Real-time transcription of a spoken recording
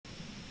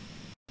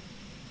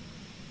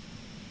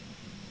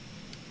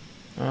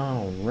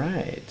All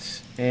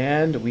right,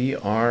 and we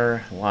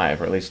are live,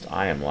 or at least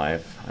I am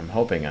live. I'm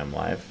hoping I'm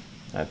live.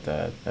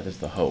 That is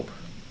the hope.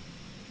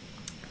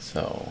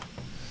 So,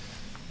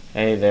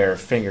 hey there,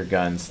 finger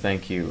guns.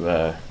 Thank you,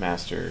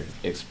 Master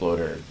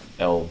Exploder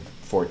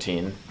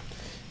L14.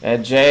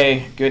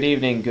 Jay, good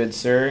evening, good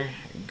sir.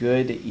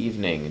 Good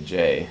evening,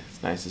 Jay.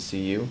 It's nice to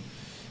see you.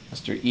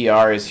 Mr.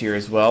 ER is here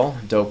as well,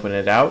 doping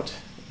it out.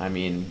 I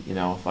mean, you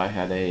know, if I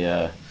had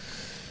a,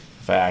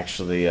 if I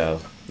actually,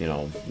 you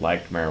know,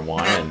 liked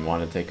marijuana and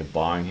wanted to take a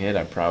bong hit,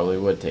 I probably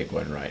would take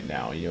one right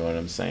now. You know what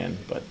I'm saying?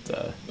 But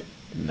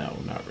no,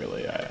 not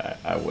really.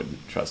 I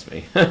wouldn't. Trust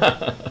me.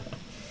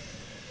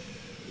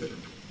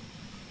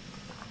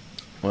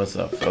 What's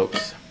up,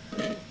 folks?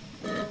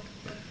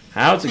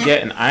 How to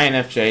get an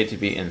INFJ to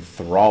be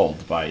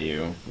enthralled by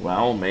you?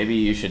 Well, maybe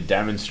you should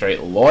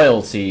demonstrate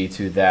loyalty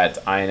to that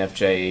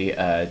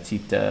INFJ,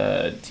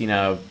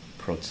 Tina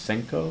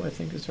Protsenko, I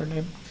think is her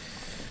name.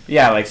 But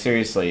yeah, like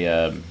seriously,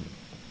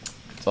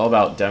 it's all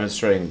about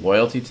demonstrating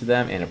loyalty to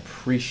them and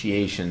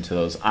appreciation to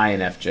those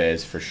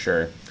INFJs for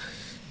sure.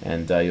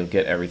 And you'll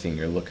get everything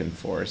you're looking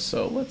for.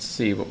 So let's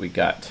see what we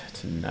got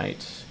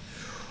tonight.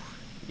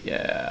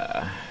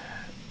 Yeah.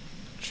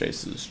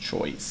 Chase's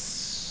choice.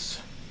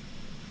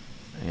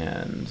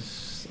 And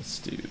let's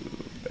do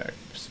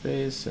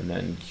backspace and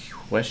then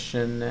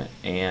question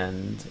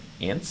and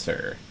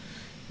answer.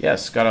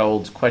 Yes, got an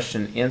old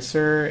question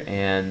answer,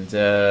 and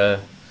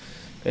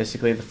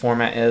basically the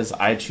format is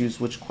I choose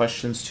which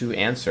questions to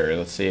answer.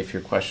 Let's see if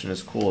your question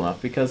is cool enough,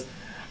 because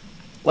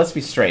let's be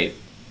straight.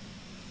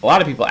 A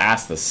lot of people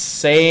ask the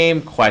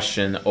same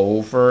question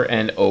over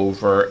and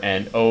over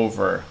and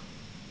over,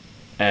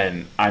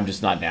 and I'm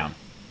just not down.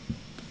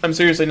 I'm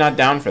seriously not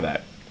down for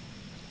that.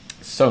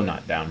 So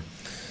not down.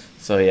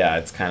 So yeah,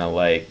 it's kind of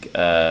like, you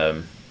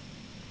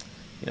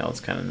know,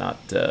 it's kind of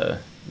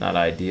not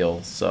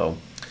ideal. So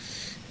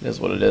it is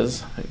what it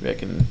is. Maybe I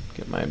can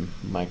get my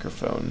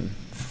microphone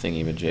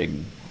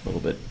thingy-majig a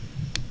little bit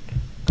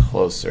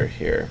closer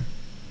here.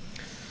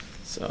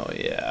 So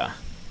yeah.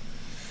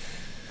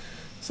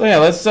 So yeah,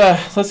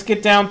 let's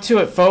get down to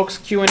it, folks.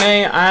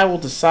 Q&A. I will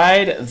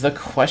decide the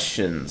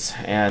questions,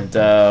 and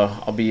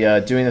I'll be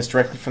doing this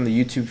directly from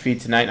the YouTube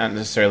feed tonight, not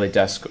necessarily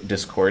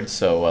Discord.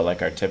 So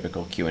like our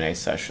typical Q&A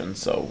session.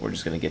 So we're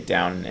just gonna get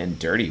down and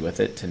dirty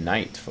with it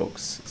tonight,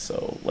 folks.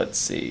 So let's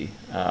see.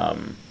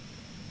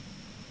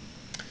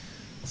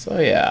 So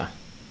yeah,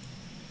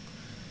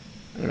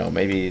 I don't know.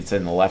 Maybe it's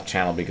in the left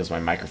channel because my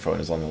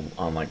microphone is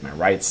on like my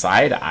right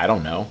side. I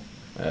don't know.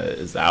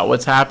 Is that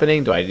what's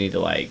happening? Do I need to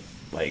like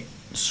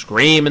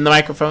scream in the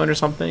microphone or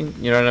something?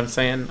 You know what I'm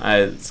saying?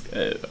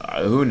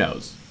 Who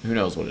knows? Who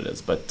knows what it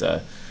is? But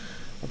I'll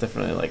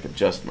definitely like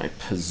adjust my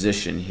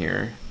position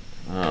here.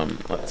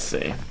 Let's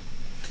see.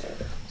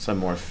 So I'm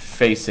more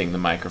facing the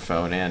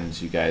microphone and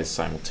you guys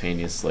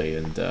simultaneously,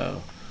 and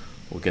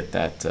we'll get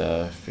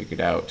that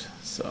figured out.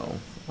 So,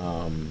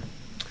 all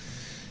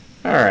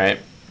right.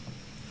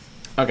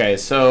 Okay,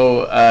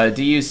 so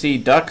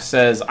DUC Duck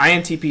says,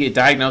 INTP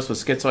diagnosed with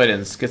schizoid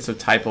and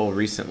schizotypal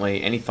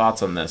recently. Any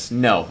thoughts on this?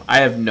 No, I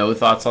have no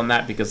thoughts on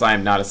that because I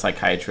am not a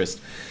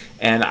psychiatrist,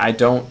 and I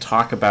don't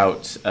talk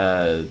about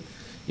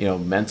you know,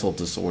 mental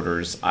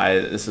disorders.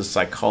 This is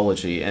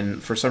psychology,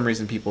 and for some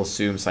reason people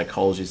assume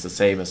psychology is the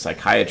same as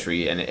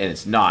psychiatry, and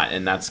it's not,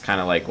 and that's kind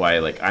of like why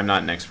like I'm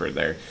not an expert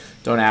there.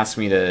 Don't ask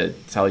me to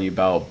tell you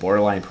about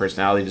borderline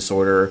personality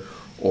disorder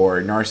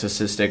or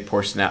narcissistic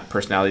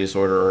personality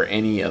disorder or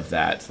any of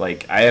that.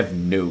 Like, I have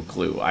no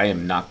clue. I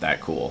am not that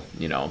cool,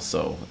 you know,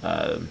 so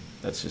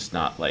that's just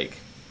not like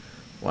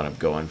what I'm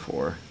going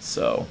for.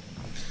 So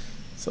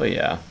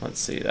yeah, let's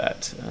see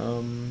that.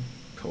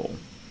 Cool.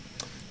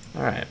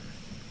 All right.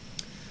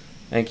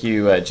 Thank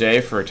you,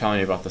 Jay, for telling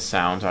me about the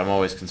sound. I'm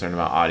always concerned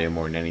about audio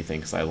more than anything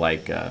because I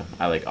like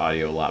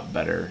audio a lot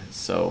better.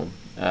 So,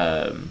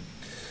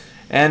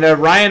 and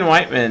Ryan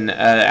Whiteman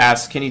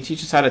asks, can you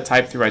teach us how to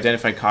type through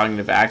identified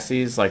cognitive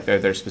axes? Like, are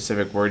there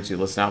specific words you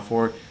listen out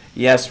for?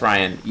 Yes,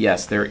 Ryan.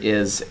 Yes, there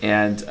is.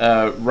 And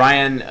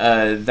Ryan,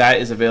 that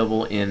is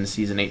available in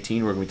Season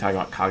 18. We're going to be talking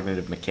about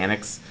cognitive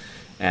mechanics.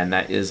 And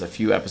that is a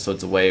few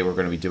episodes away. We're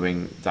going to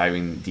be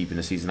diving deep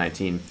into Season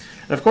 19.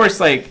 And of course,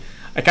 like,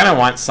 I kind of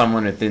want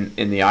someone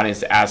in the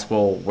audience to ask,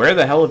 well, where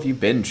the hell have you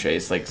been,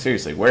 Chase? Like,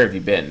 seriously, where have you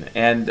been?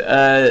 And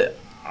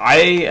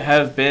I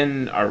have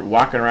been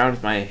walking around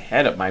with my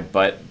head up my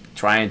butt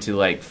trying to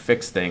like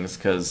fix things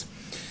because,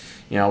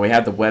 you know, we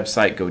had the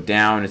website go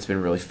down. It's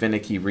been really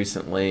finicky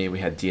recently. We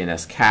had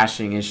DNS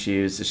caching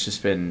issues. It's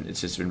just been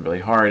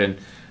really hard, and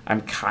I'm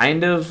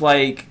kind of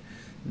like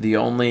the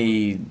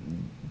only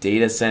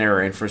data center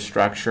or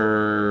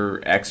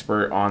infrastructure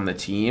expert on the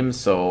team,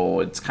 so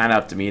it's kind of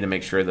up to me to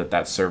make sure that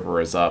that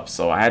server is up.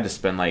 So I had to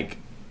spend like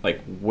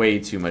way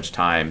too much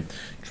time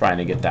trying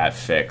to get that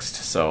fixed.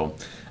 So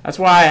that's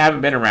why I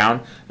haven't been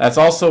around. That's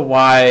also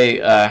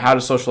why How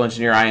to Social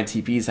Engineer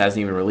INTPs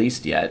hasn't even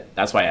released yet.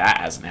 That's why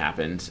that hasn't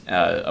happened,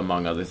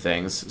 among other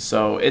things.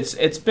 So it's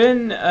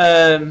been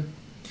a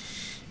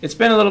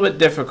little bit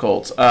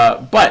difficult.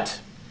 But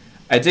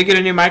I did get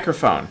a new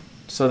microphone.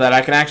 so that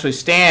I can actually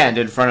stand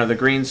in front of the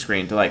green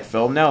screen to like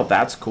film. No,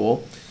 that's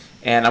cool.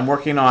 And I'm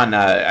working on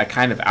a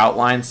kind of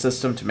outline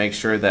system to make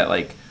sure that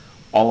like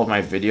all of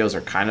my videos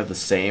are kind of the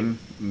same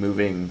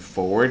moving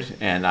forward.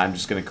 And I'm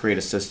just going to create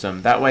a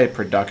system. That way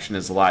production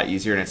is a lot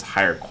easier and it's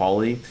higher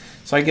quality.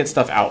 So I get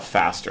stuff out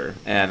faster.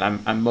 And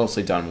I'm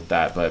mostly done with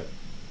that. But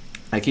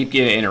I keep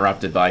getting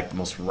interrupted by like the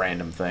most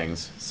random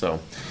things. So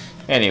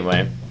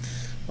anyway,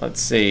 let's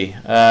see.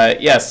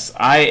 Yes,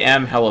 I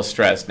am hella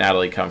stressed,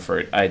 Natalie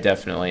Comfort. I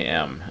definitely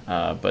am.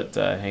 But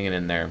hanging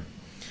in there.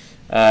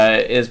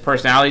 Is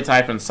personality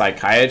type and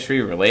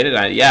psychiatry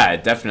related? Yeah,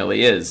 it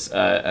definitely is.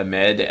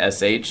 Ahmed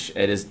SH,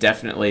 it is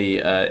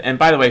definitely. And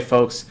by the way,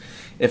 folks,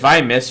 if I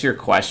miss your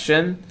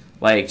question,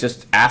 like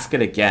just ask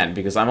it again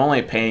because I'm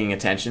only paying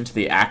attention to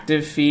the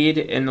active feed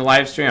in the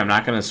live stream. I'm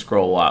not going to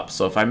scroll up.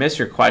 So if I miss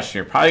your question,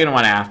 you're probably going to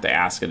want to have to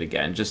ask it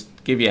again. Just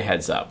give you a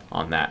heads up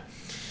on that.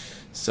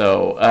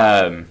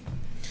 So.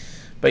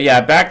 But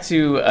yeah, back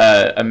to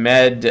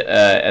Ahmed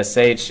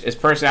SH. Is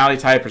personality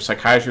type or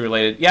psychiatry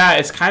related? Yeah,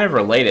 it's kind of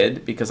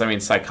related because, I mean,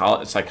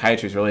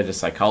 psychiatry is related to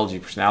psychology.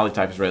 Personality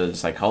type is related to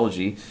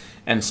psychology.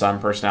 And some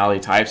personality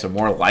types are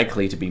more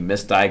likely to be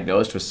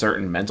misdiagnosed with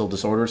certain mental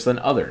disorders than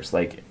others,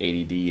 like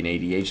ADD and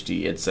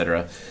ADHD,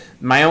 etc.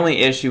 My only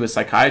issue with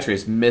psychiatry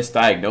is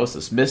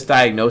misdiagnosis.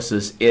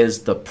 Misdiagnosis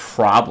is the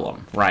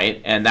problem, right?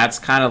 And that's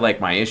kind of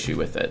like my issue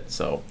with it.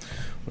 So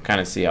we'll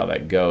kind of see how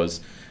that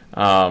goes.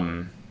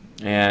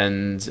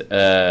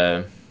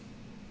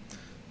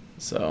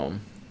 So,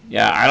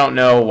 yeah, I don't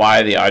know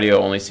why the audio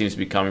only seems to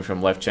be coming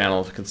from left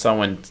channel. Can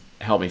someone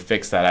help me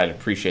fix that? I'd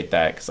appreciate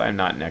that because I'm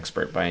not an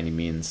expert by any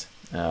means.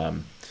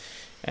 And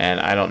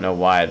I don't know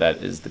why that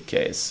is the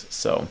case.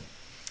 So,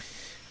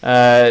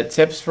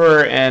 tips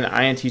for an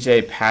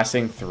INTJ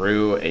passing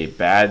through a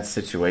bad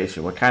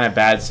situation. What kind of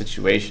bad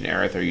situation,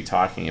 Aerith, are you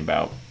talking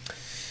about?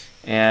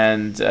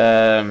 And...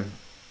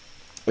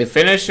 if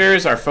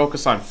finishers are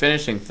focused on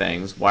finishing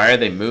things, why are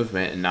they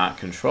movement and not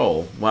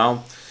control?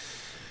 Well,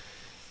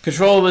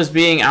 control was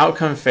being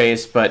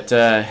outcome-based, but,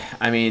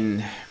 I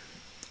mean,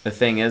 the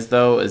thing is,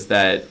 though, is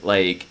that,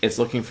 like, it's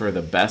looking for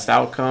the best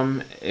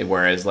outcome,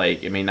 whereas,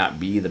 like, it may not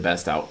be the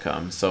best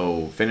outcome.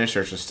 So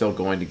finishers are still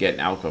going to get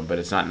an outcome, but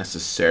it's not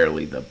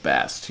necessarily the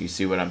best. You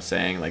see what I'm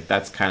saying? Like,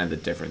 that's kind of the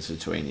difference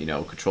between, you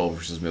know, control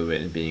versus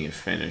movement and being a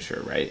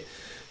finisher, right?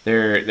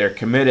 They're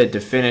committed to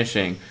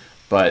finishing,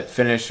 but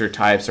finisher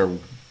types are,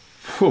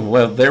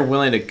 well, they're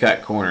willing to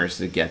cut corners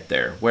to get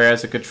there,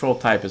 whereas a control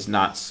type is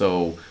not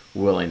so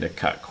willing to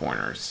cut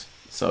corners.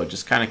 So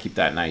just kind of keep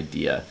that an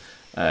idea,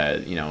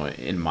 you know,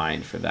 in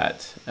mind for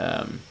that.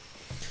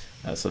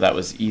 So that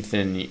was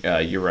Ethan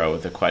Euro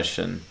with a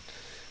question.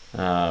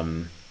 Are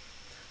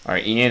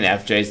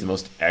ENFJs the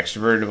most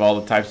extroverted of all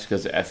the types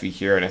because of FE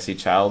Hero and SE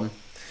Child?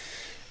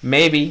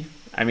 Maybe.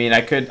 I mean,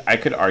 I could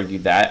argue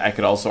that. I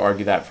could also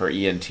argue that for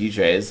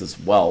ENTJs as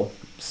well.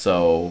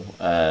 So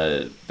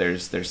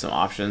there's some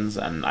options,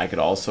 and I could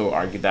also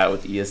argue that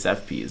with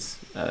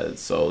ESFPs.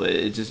 So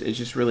it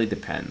just really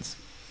depends.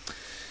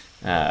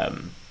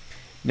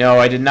 No,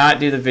 I did not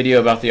do the video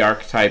about the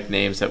archetype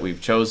names that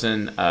we've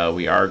chosen.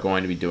 We are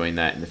going to be doing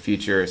that in the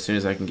future as soon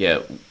as I can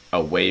get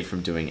away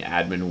from doing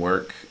admin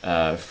work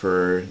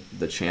for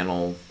the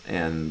channel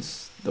and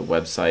the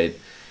website,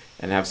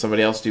 and have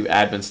somebody else do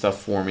admin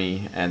stuff for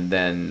me, and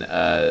then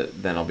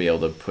I'll be able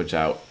to push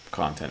out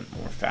content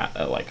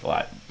like a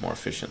lot more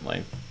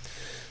efficiently.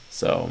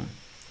 So,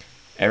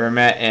 ever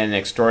met an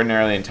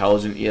extraordinarily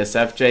intelligent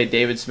ESFJ?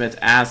 David Smith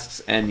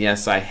asks, and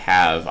yes, I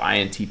have.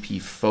 INTP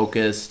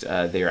focused.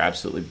 They are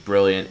absolutely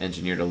brilliant.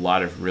 Engineered a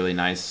lot of really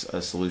nice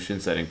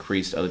solutions that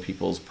increased other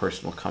people's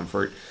personal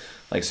comfort,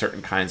 like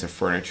certain kinds of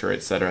furniture,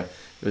 etc.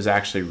 It was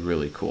actually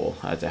really cool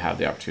to have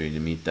the opportunity to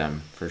meet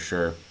them, for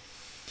sure.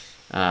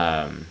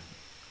 How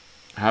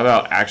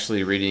about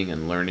actually reading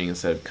and learning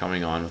instead of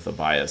coming on with a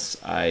bias?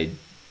 I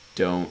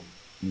don't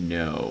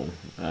know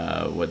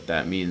what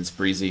that means,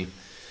 Breezy.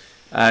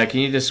 Can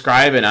you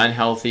describe an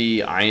unhealthy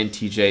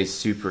INTJ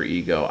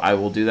superego? I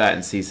will do that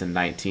in season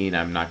 19.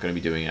 I'm not going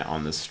to be doing it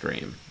on this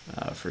stream,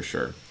 for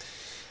sure.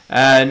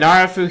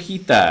 Nara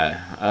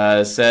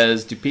Fuhita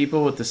says, do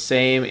people with the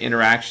same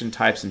interaction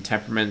types and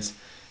temperaments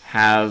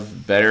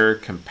have better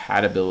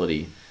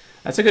compatibility?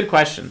 That's a good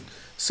question.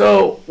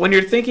 So when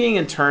you're thinking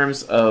in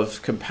terms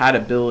of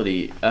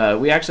compatibility,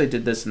 we actually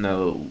did this in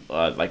the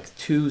like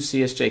 2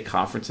 CSJ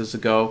conferences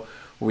ago,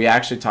 where we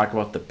actually talk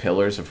about the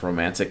pillars of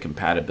romantic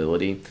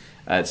compatibility.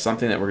 It's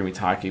something that we're going to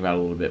be talking about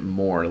a little bit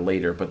more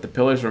later, but the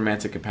pillars of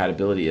romantic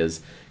compatibility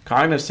is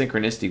cognitive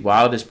synchronicity.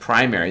 While it is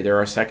primary, there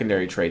are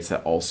secondary traits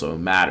that also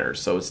matter.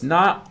 So it's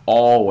not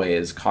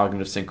always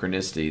cognitive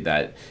synchronicity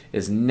that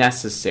is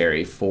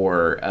necessary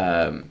for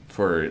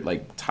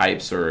like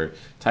types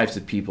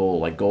of people,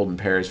 like golden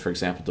pairs, for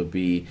example, to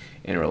be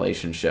in a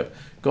relationship.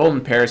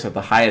 Golden pairs have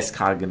the highest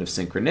cognitive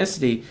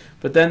synchronicity,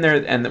 but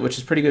then which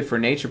is pretty good for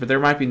nature, but there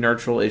might be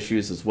nurtural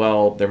issues as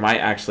well. There might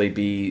actually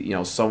be, you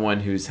know,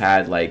 someone who's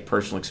had like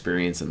personal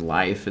experience in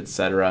life,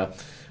 etc.,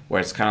 where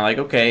it's kind of like,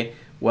 okay,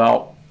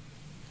 well,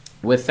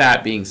 with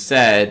that being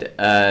said,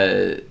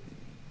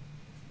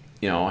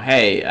 you know,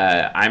 hey,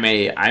 I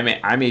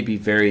may be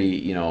very,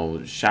 you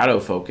know, shadow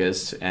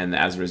focused, and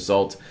as a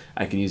result,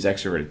 I can use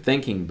extroverted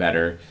thinking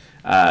better.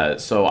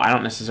 So I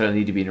don't necessarily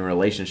need to be in a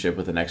relationship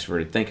with an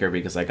extroverted thinker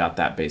because I got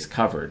that base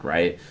covered,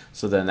 right?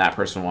 So then that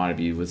person will want to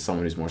be with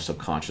someone who's more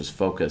subconscious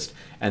focused,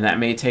 and that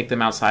may take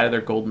them outside of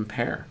their golden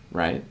pair,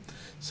 right?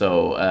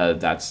 So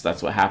that's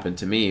what happened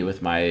to me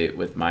with my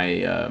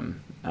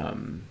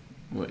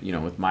you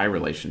know, with my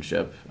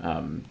relationship,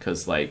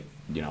 because like,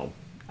 you know,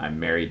 I'm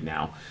married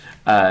now.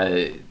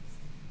 You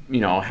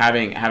know,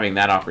 having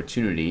that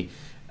opportunity,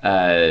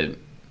 you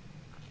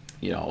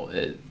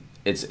know,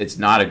 it's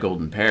not a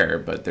golden pair,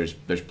 but there's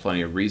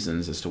plenty of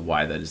reasons as to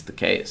why that is the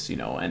case, you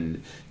know.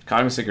 And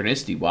cognitive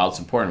synchronicity, while it's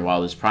important,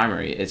 while it's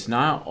primary, it's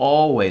not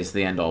always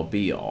the end all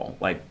be all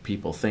like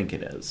people think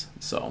it is.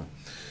 So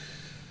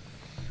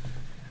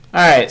all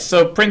right,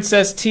 so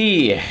Princess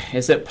T,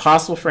 is it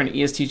possible for an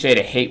ESTJ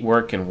to hate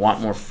work and want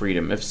more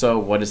freedom? If so,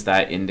 what does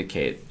that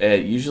indicate?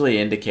 It usually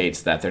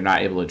indicates that they're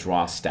not able to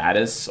draw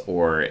status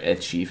or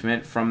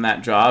achievement from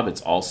that job. It's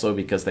also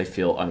because they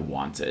feel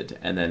unwanted.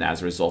 And then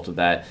as a result of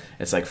that,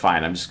 it's like,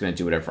 fine, I'm just going to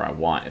do whatever I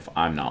want if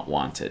I'm not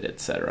wanted,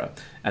 etc.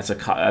 That's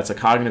a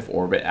cognitive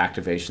orbit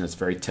activation that's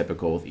very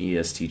typical with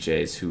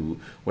ESTJs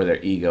where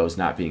their ego is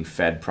not being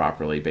fed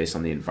properly based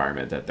on the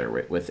environment that they're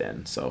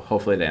within. So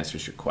hopefully that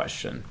answers your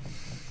question.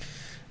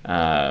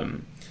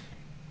 Can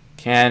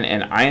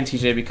an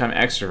INTJ become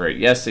extrovert?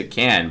 Yes, it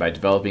can by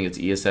developing its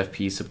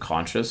ESFP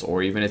subconscious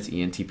or even its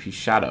ENTP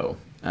shadow.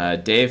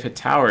 Dave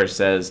Hittauer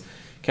says,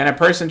 can a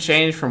person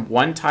change from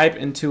one type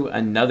into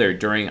another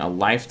during a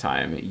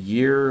lifetime,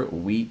 year,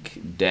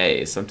 week,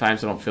 day?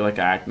 Sometimes I don't feel like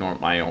I act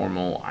my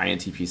normal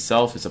INTP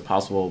self. It's a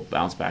possible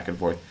bounce back and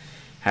forth.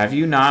 Have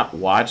you not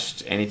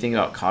watched anything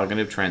about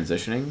cognitive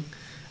transitioning?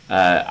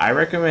 I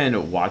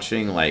recommend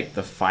watching like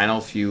the final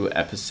few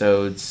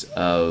episodes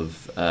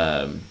of,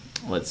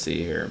 let's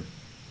see here,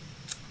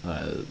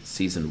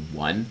 season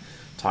 1,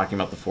 talking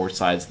about the 4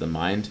 sides of the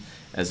mind,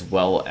 as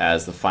well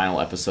as the final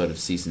episode of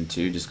season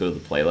 2. Just go to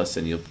the playlist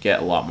and you'll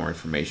get a lot more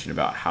information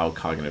about how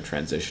cognitive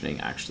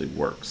transitioning actually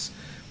works,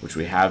 which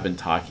we have been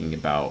talking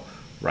about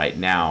right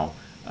now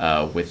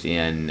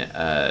within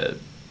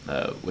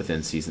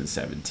season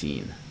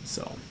 17.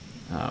 So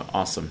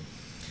awesome.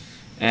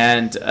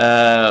 And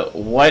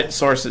what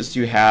sources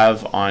do you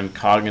have on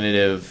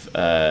cognitive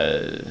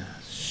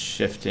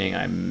shifting?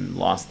 I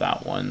lost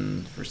that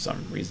one for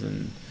some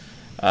reason.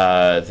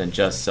 Than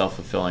just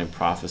self-fulfilling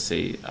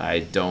prophecy. I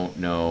don't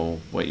know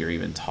what you're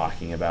even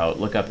talking about.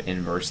 Look up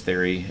inverse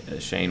theory,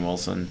 Shane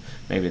Wilson.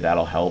 Maybe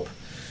that'll help.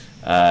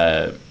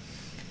 Okay,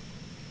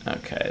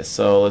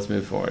 so let's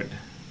move forward.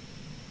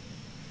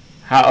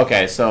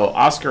 Okay, so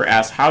Oscar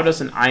asks, how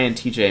does an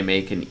INTJ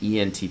make an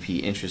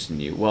ENTP interested in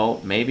you? Well,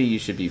 maybe you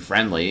should be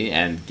friendly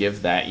and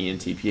give that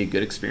ENTP a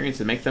good experience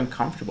and make them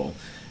comfortable.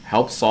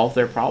 Help solve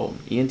their problem.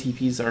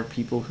 ENTPs are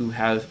people who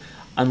have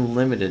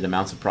unlimited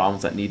amounts of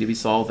problems that need to be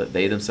solved that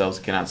they themselves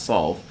cannot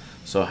solve.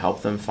 So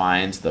help them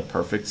find the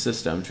perfect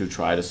system to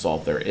try to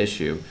solve their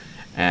issue.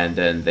 And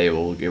then it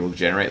will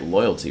generate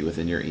loyalty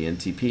within your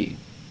ENTP,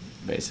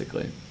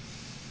 basically.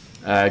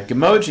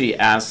 Gamoji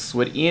asks,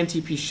 would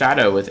ENTP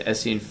shadow with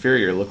SE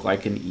inferior look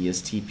like an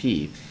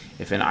ESTP?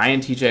 If an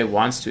INTJ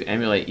wants to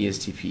emulate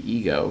ESTP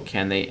ego,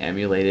 can they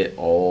emulate it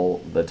all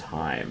the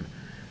time?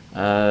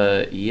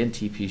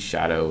 ENTP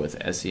shadow with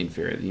SE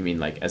inferior, you mean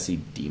like SE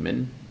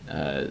demon?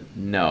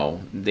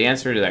 No. The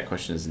answer to that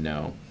question is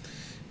no.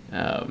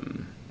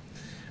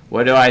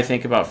 What do I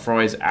think about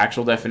Freud's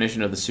actual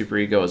definition of the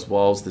superego as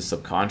well as the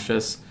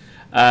subconscious?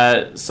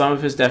 Some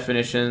of his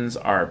definitions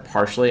are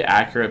partially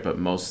accurate, but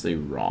mostly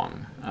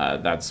wrong.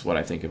 That's what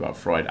I think about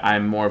Freud.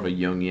 I'm more of a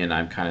Jungian.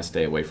 I kind of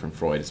stay away from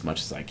Freud as much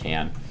as I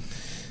can.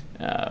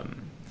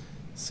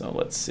 So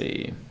let's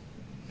see.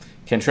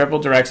 Can triple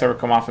directs ever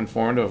come off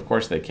informative? Of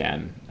course they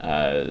can.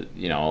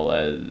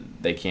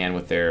 They can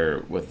with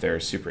their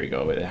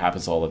superego. It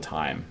happens all the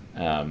time.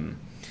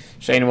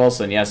 Shane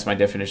Wilson, yes, my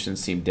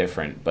definitions seem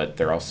different, but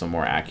they're also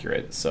more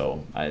accurate.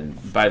 So,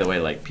 by the way,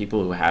 like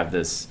people who have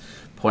this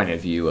point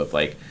of view of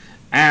like,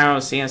 oh,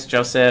 C.S.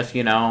 Joseph,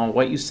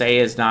 what you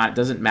say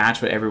doesn't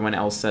match what everyone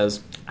else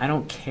says. I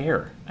don't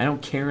care. I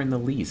don't care in the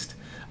least.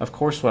 Of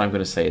course what I'm going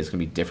to say is going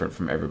to be different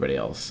from everybody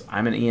else.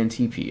 I'm an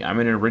ENTP. I'm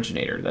an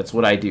originator. That's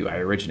what I do. I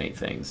originate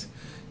things.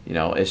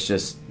 It's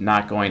just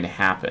not going to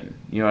happen.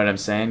 You know what I'm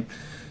saying?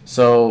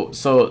 So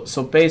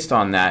based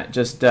on that,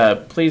 just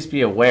please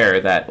be aware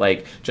that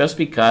just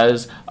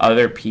because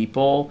other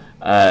people,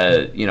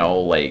 because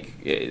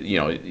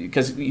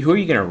who are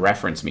you going to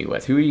reference me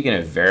with? Who are you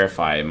going to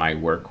verify my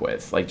work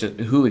with? Just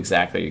who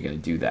exactly are you going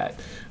to do that?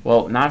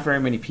 Well, not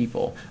very many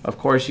people. Of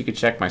course, you could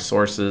check my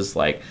sources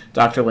like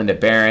Dr. Linda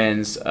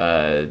Behrens,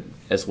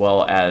 as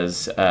well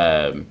as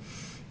Dr.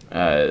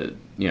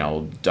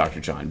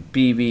 John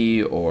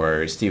Beebe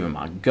or Stephen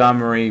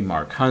Montgomery,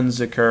 Mark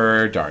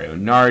Hunziker, Dario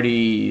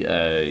Nardi,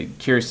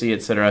 Kiersey,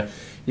 etc.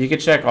 You could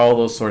check all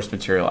those source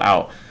material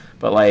out.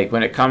 But like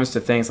when it comes to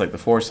things like the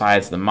four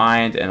sides of the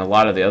mind and a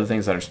lot of the other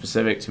things that are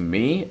specific to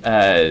me,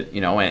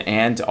 you know,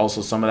 and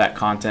also some of that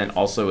content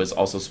also is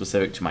also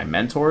specific to my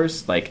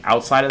mentors. Like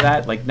outside of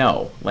that, like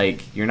no,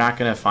 like you're not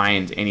going to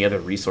find any other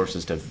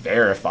resources to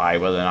verify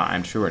whether or not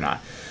I'm true or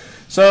not.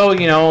 So,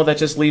 you know, that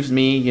just leaves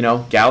me, you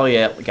know,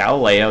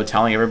 Galileo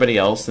telling everybody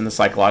else in the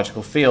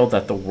psychological field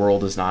that the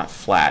world is not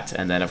flat.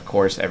 And then, of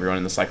course, everyone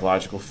in the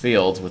psychological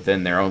field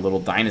within their own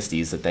little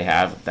dynasties that they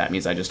have, that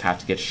means I just have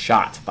to get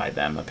shot by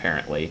them,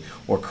 apparently,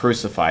 or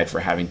crucified for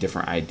having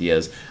different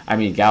ideas. I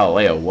mean,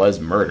 Galileo was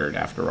murdered,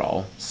 after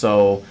all.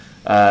 So,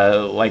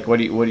 like, what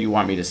do you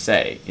want me to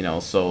say? You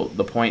know, so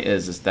the point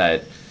is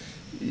that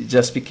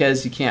just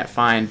because you can't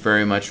find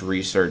very much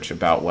research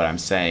about what I'm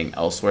saying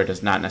elsewhere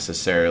does not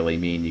necessarily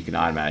mean you can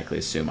automatically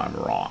assume I'm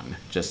wrong.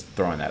 Just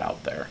throwing that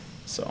out there.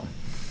 So,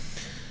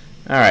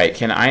 all right,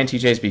 can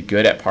INTJs be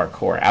good at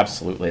parkour?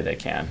 Absolutely they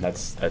can.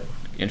 That's an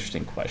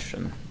interesting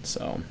question.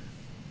 So,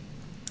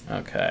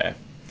 okay.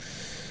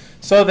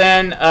 So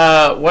then,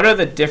 what are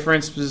the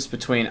differences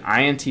between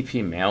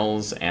INTP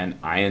males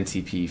and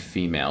INTP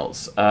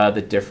females?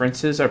 The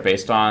differences are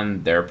based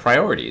on their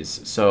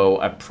priorities. So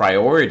a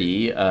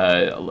priority,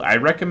 I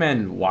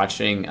recommend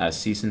watching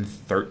season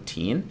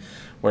 13,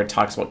 where it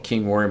talks about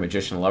King, Warrior,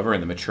 Magician, Lover,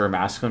 and the mature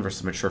masculine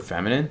versus mature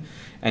feminine,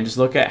 and just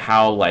look at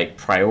how like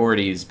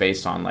priorities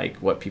based on like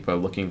what people are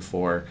looking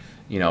for,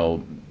 you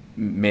know,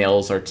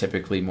 males are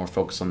typically more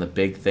focused on the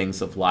big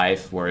things of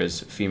life, whereas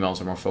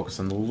females are more focused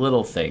on the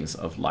little things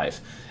of life.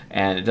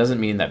 And it doesn't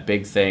mean that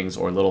big things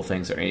or little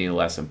things are any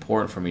less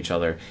important from each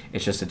other.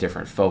 It's just a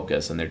different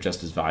focus, and they're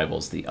just as valuable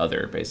as the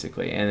other,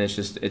 basically. And it's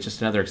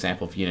just another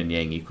example of yin and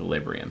yang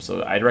equilibrium.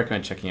 So I'd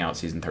recommend checking out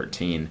season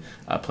 13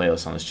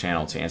 playlist on this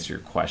channel to answer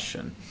your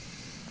question.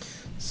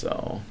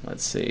 So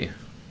let's see.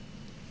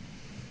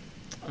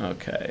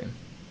 Okay.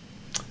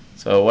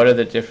 So what are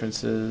the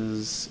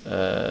differences?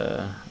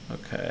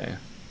 Okay.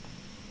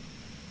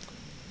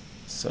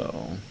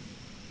 So,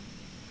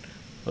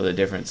 what are the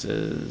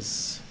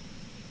differences?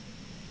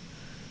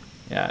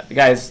 Yeah,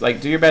 guys,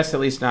 like do your best to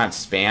at least not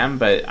spam,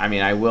 but I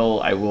mean I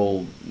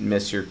will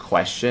miss your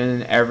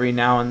question every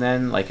now and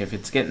then. Like if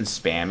it's getting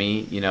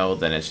spammy, you know,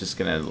 then it's just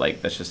gonna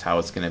like that's just how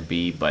it's gonna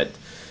be. But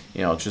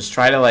you know, just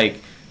try to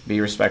like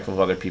be respectful of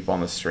other people on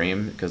the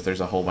stream because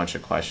there's a whole bunch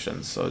of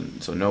questions. So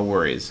no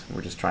worries.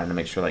 We're just trying to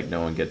make sure like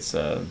no one gets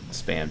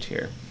spammed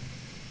here.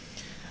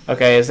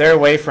 Okay, is there a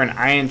way for an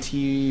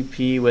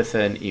INTP with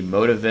an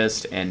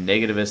emotivist and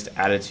negativist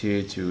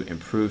attitude to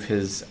improve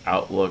his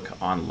outlook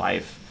on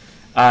life?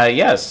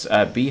 Yes,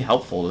 be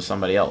helpful to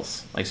somebody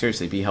else. Like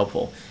seriously, be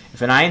helpful.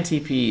 If an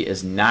INTP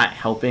is not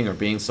helping or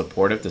being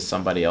supportive to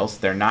somebody else,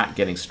 they're not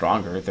getting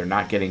stronger, they're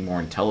not getting more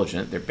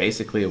intelligent, they're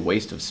basically a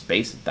waste of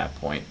space at that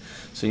point.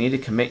 So you need to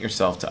commit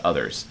yourself to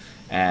others,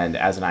 and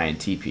as an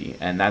INTP,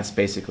 and that's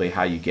basically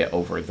how you get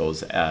over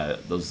those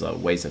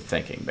ways of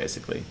thinking,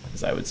 basically,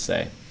 as I would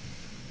say.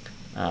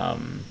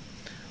 So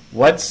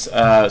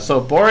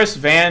Boris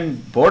Van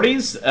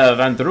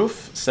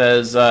Droof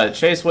says,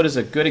 Chase, what is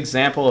a good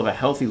example of a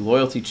healthy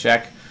loyalty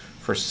check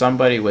for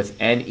somebody with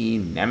NE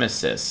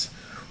nemesis?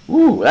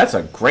 Ooh, that's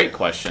a great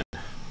question.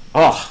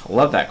 Oh, I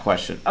love that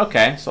question.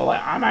 Okay, so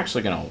I'm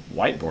actually going to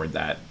whiteboard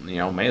that, you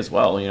know, may as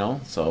well, you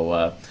know.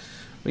 So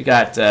we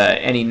got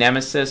NE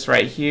nemesis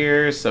right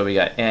here. So we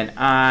got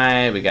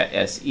NI, we got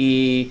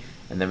SE,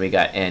 and then we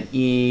got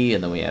NE,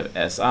 and then we have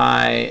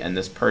SI, and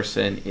this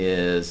person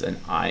is an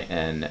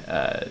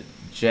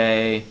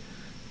INJ,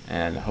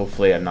 and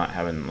hopefully I'm not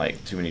having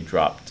like too many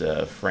dropped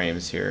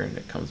frames here, and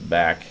it comes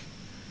back.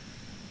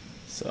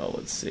 So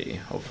let's see.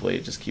 Hopefully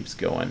it just keeps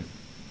going.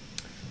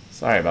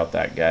 Sorry about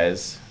that,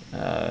 guys.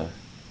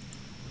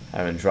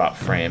 Having drop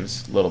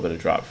frames, a little bit of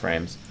drop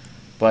frames,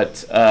 but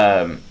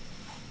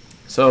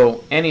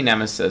so NE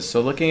nemesis.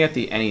 So looking at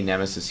the NE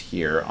nemesis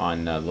here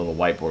on the little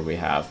whiteboard we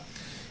have.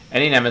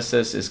 NE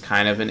nemesis is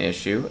kind of an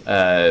issue.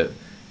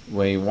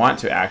 We want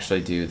to actually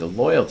do the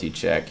loyalty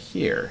check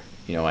here,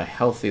 you know, a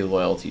healthy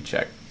loyalty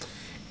check.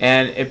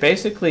 And it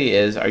basically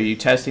is, are you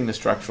testing the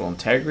structural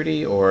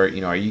integrity, or, you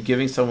know, are you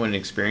giving someone an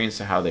experience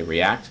to how they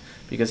react?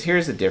 Because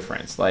here's the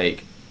difference.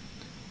 Like,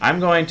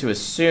 I'm going to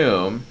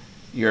assume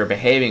you're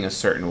behaving a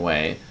certain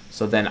way,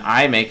 so then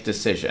I make a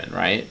decision,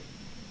 right?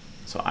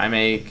 So I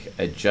make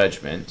a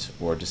judgment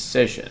or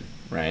decision,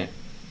 right?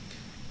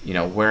 You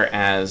know,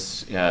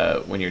 whereas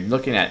when you're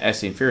looking at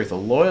SE inferior with a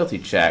loyalty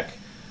check,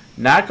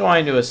 not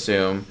going to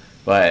assume,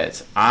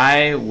 but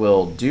I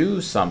will do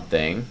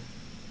something,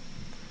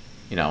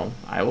 you know,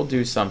 I will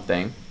do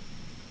something,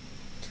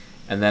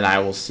 and then I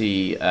will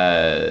see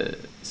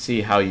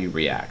how you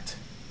react,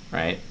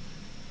 right?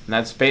 And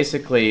that's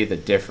basically the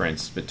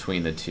difference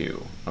between the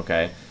two,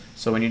 okay?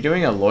 So when you're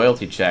doing a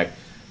loyalty check,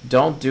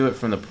 don't do it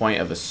from the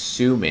point of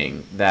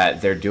assuming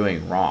that they're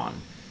doing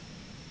wrong.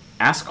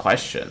 Ask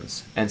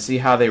questions and see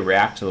how they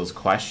react to those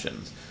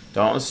questions.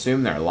 Don't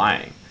assume they're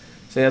lying.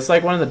 See, that's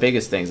like one of the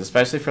biggest things,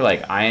 especially for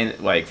like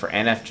for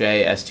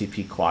NFJ,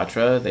 STP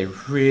Quadra. They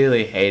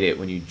really hate it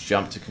when you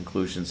jump to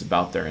conclusions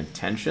about their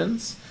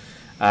intentions.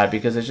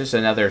 because it's just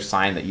another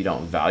sign that you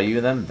don't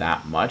value them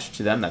that much.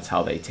 To them, that's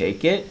how they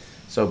take it.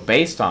 So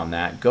based on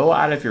that, go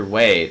out of your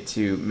way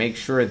to make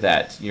sure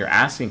that you're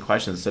asking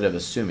questions instead of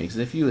assuming. Because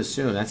if you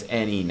assume, that's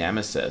any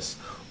nemesis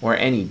or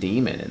any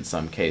demon in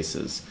some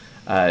cases,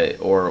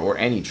 or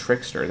any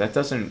trickster. That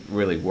doesn't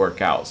really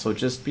work out. So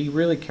just be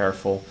really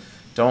careful.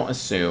 Don't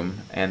assume.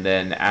 And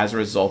then as a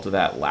result of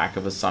that lack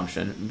of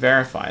assumption,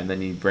 verify. And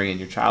then you bring in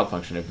your child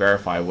function to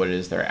verify what it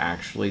is they're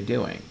actually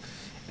doing.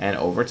 And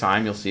over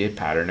time, you'll see a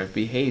pattern of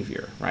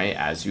behavior, right,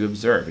 as you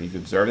observe. And if you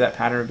observe that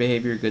pattern of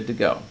behavior, you're good to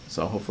go.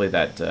 So hopefully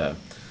that, that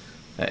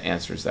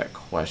answers that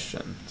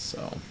question.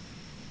 So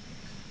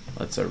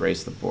let's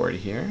erase the board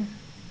here.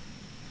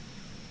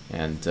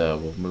 And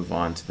we'll move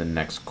on to the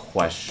next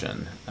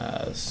question.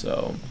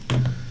 So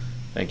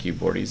thank you,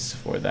 Boardies,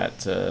 for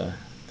that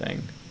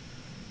thing.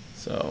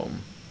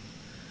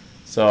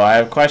 So I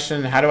have a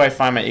question. How do I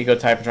find my ego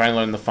type and try and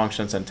learn the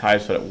functions and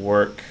types that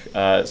work?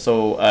 This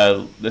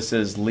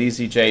is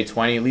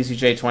LeezyJ20.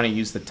 LeezyJ20,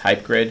 use the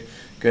type grid.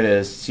 Go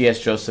to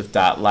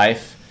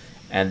csjoseph.life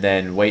and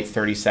then wait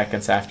 30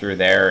 seconds after you're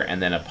there,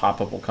 and then a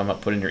pop-up will come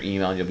up, put in your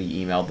email, and you'll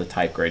be emailed the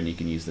type grid, and you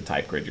can use the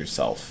type grid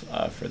yourself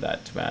for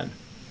that demand.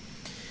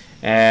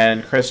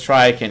 And Chris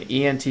Try, can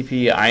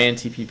ENTP,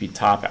 INTP be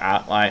top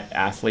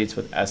athletes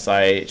with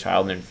SI,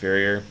 child and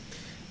inferior?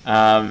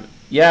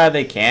 Yeah,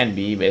 they can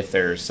be if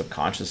they're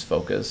subconscious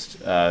focused.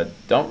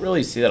 Don't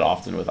really see that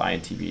often with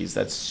INTPs.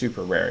 That's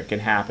super rare. It can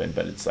happen,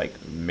 but it's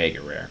like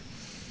mega rare.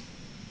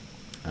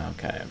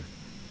 Okay.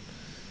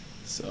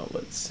 So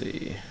let's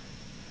see.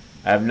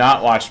 I have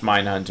not watched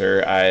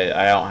Mindhunter.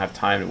 I don't have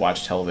time to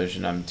watch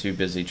television. I'm too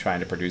busy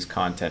trying to produce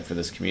content for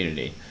this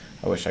community.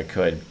 I wish I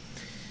could.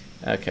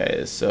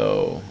 Okay,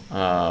 so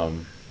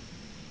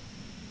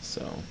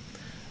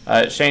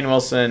Shane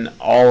Wilson,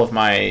 all of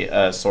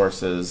my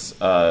sources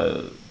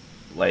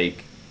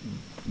like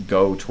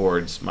go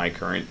towards my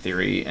current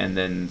theory, and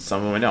then some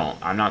of them I don't.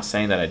 I'm not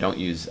saying that I don't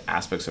use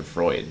aspects of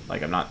Freud.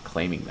 Like, I'm not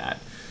claiming that.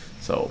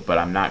 So, but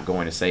I'm not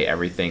going to say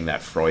everything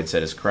that Freud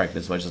said is correct,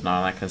 as much as I'm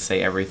not going to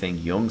say everything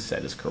Jung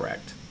said is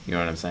correct. You know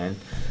what I'm saying?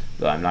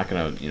 So I'm not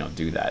going to,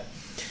 do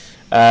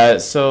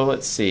that. So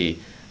let's see.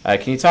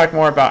 Can you talk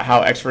more about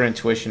how extrovert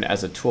intuition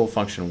as a tool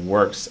function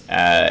works?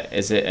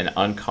 Is it an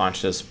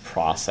unconscious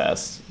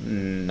process?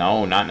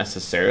 No, not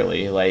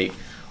necessarily. Like,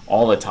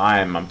 all the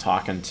time I'm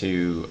talking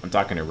to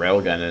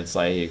Railgun, and it's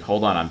like,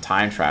 hold on, I'm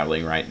time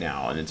traveling right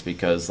now, and it's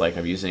because like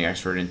I'm using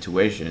extrovert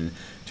intuition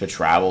to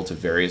travel to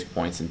various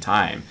points in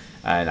time.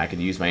 And I could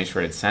use my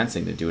introverted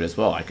sensing to do it as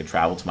well. I could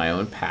travel to my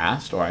own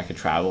past, or I could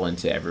travel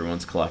into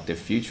everyone's collective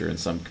future in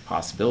some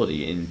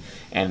possibility,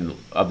 and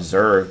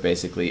observe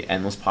basically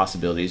endless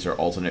possibilities or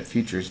alternate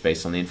futures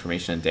based on the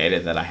information and data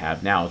that I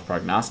have now to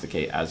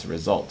prognosticate as a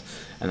result.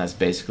 And that's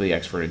basically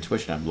extrovert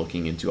intuition. I'm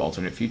looking into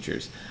alternate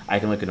futures. I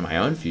can look into my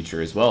own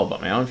future as well,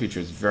 but my own future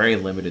is very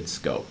limited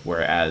scope,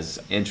 whereas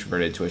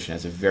introverted intuition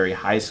has a very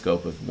high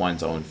scope of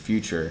one's own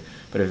future,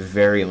 but a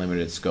very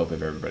limited scope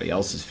of everybody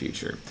else's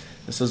future.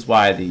 This is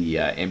why the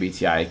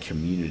MBTI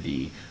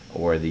community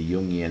or the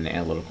Jungian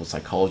analytical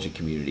psychology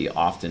community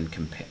often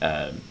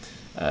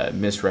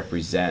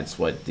misrepresents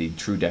what the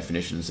true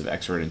definitions of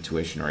extrovert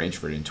intuition or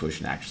introvert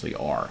intuition actually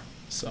are.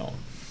 So,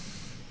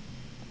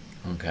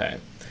 okay.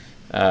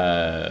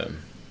 The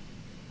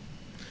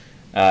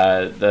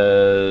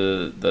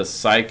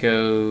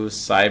psycho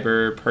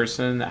cyber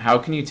person, how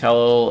can you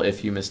tell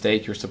if you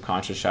mistake your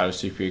subconscious shadow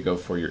superego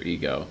for your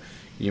ego?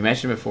 You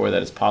mentioned before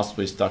that it's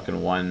possibly stuck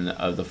in one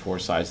of the four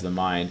sides of the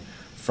mind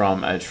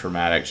from a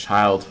traumatic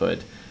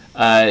childhood.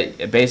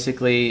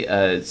 Basically,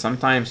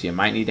 sometimes you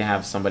might need to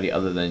have somebody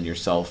other than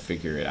yourself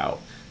figure it out.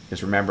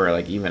 Because remember,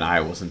 like, even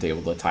I wasn't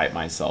able to type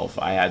myself.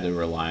 I had to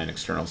rely on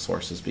external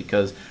sources.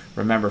 Because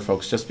remember,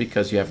 folks, just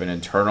because you have an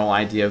internal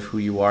idea of who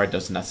you are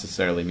doesn't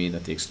necessarily mean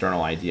that the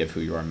external idea of who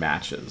you are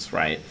matches,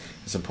 right?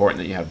 It's important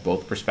that you have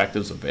both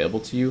perspectives available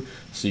to you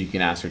so you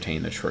can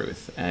ascertain the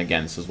truth. And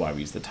again, this is why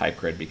we use the type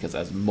grid, because it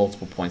has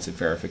multiple points of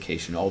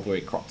verification all the way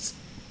across.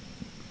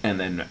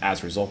 And then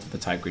as a result of the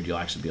type grid, you'll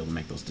actually be able to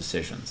make those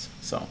decisions.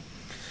 So,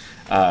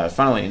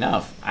 funnily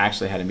enough, I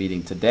actually had a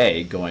meeting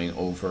today going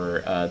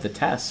over the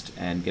test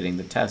and getting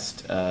the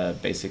test,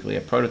 basically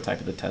a prototype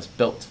of the test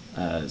built.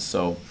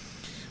 So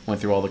went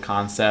through all the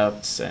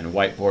concepts and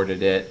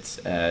whiteboarded it,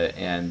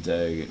 and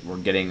we're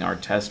getting our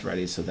test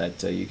ready so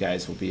that you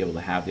guys will be able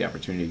to have the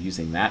opportunity of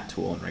using that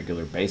tool on a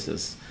regular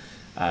basis.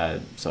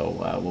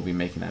 So we'll be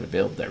making that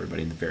available to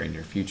everybody in the very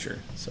near future.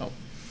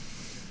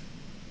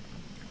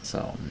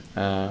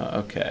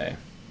 Okay.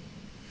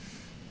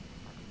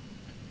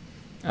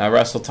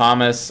 Russell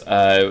Thomas,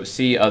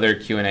 see other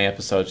Q&A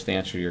episodes to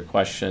answer your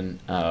question.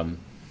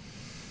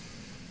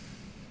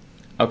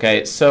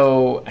 Okay,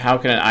 so how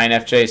can an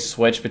INFJ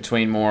switch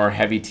between more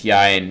heavy TI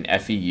and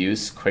FE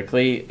use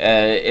quickly?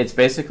 It's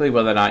basically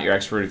whether or not your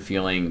extroverted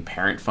feeling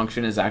parent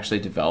function is actually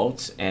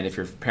developed. And if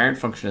your parent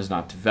function is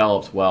not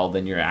developed, well,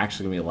 then you're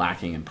actually going to be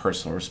lacking in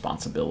personal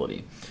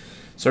responsibility.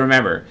 So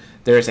remember,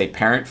 there's a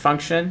parent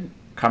function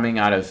coming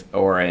out of,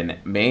 or a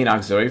main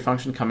auxiliary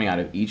function coming out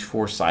of each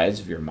four sides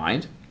of your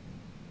mind.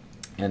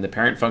 And the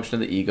parent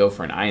function of the ego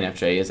for an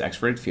INFJ is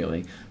extroverted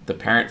feeling. The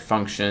parent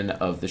function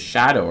of the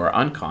shadow or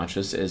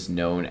unconscious is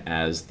known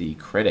as the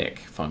critic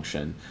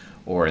function,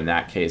 or in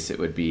that case, it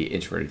would be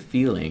introverted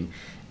feeling.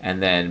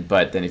 And then,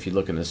 but then if you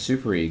look in the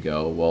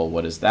superego, well,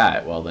 what is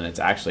that? Well, then it's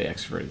actually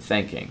extroverted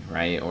thinking,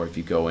 right? Or if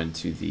you go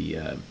into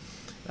the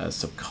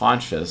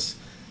subconscious,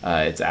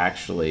 it's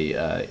actually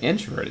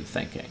introverted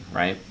thinking,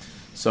 right?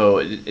 So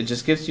it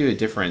just gives you a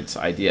different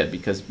idea,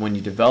 because when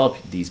you develop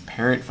these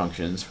parent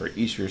functions for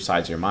each of your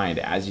sides of your mind,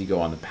 as you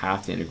go on the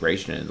path to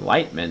integration and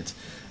enlightenment,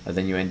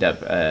 then you end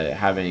up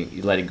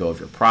letting go of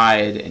your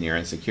pride and your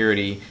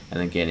insecurity, and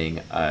then gaining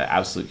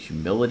absolute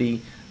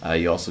humility.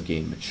 You also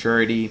gain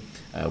maturity,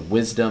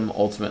 wisdom,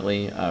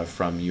 ultimately,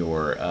 from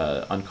your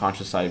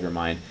unconscious side of your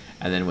mind.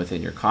 And then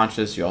within your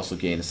conscious, you also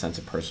gain a sense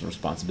of personal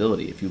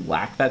responsibility. If you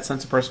lack that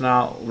sense of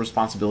personal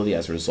responsibility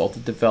as a result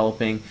of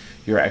developing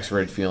your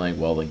extroverted feeling,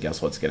 well, then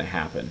guess what's going to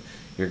happen?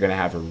 You're going to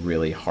have a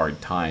really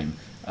hard time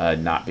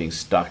not being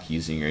stuck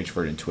using your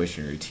introverted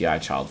intuition or your TI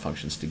child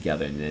functions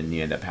together, and then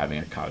you end up having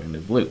a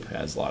cognitive loop,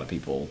 as a lot of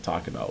people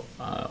talk about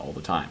all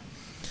the time.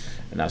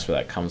 And that's where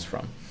that comes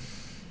from.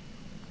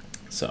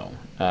 So,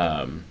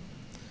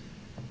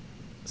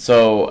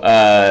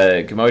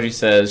 Gamoji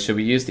says, should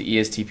we use the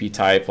ESTP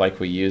type like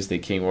we use the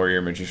King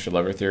Warrior Magician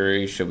Lover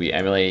theory? Should we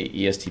emulate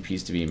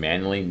ESTPs to be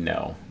manually?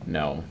 No,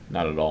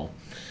 not at all.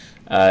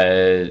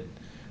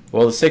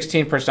 Will the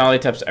 16 personality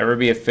types ever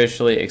be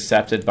officially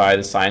accepted by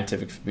the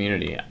scientific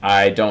community?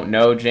 I don't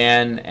know,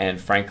 Jan, and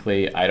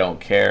frankly, I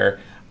don't care.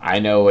 I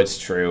know it's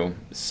true,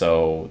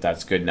 so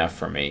that's good enough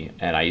for me,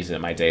 and I use it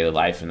in my daily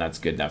life, and that's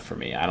good enough for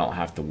me. I don't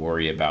have to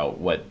worry about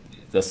what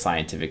the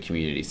scientific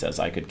community says.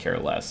 I could care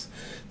less.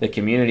 The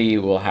community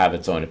will have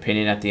its own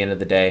opinion at the end of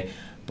the day,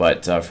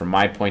 but from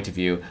my point of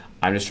view,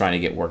 I'm just trying to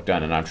get work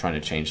done, and I'm trying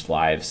to change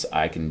lives.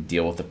 I can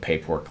deal with the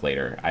paperwork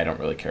later. I don't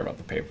really care about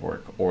the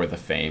paperwork or the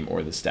fame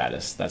or the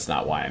status. That's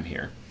not why I'm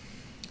here.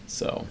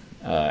 So,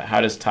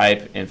 how does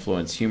type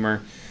influence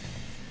humor?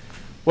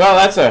 Well,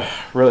 that's a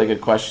really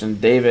good question.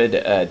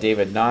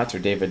 David Knott, or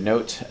David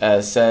Note,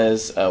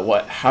 says,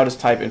 how does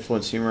type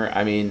influence humor?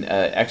 I mean,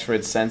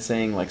 extroverted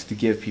sensing likes to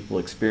give people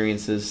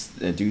experiences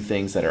and do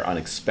things that are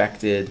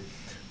unexpected,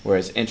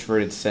 whereas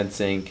introverted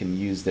sensing can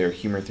use their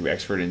humor through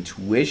extroverted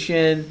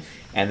intuition,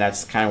 and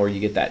that's kind of where you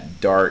get that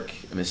dark,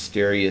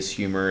 mysterious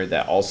humor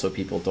that also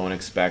people don't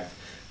expect.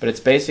 But it's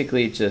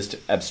basically just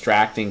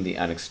abstracting the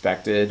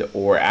unexpected,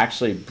 or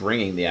actually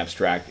bringing the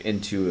abstract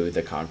into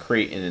the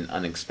concrete in an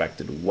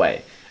unexpected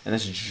way. And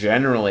that's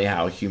generally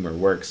how humor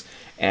works.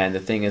 And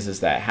the thing is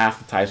that half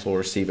the types will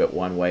receive it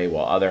one way,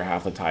 while other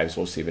half the types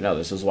will receive it another.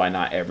 This is why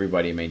not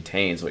everybody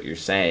maintains what you're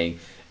saying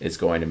is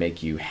going to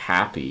make you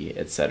happy,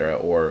 etc.,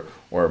 or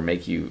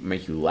make you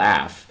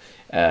laugh.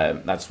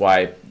 That's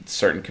why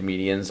certain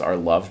comedians are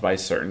loved by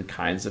certain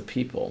kinds of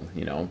people.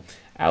 You know,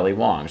 Ali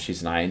Wong,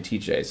 she's an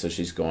INTJ, so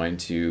she's going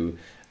to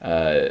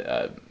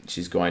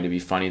be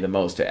funny the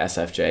most to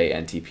SFJ,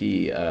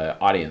 NTP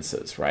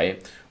audiences,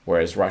 right?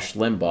 Whereas Rush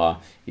Limbaugh,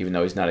 even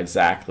though he's not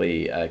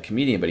exactly a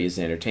comedian, but he's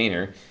an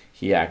entertainer,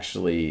 he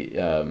actually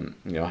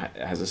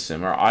has a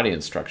similar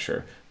audience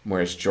structure.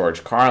 Whereas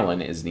George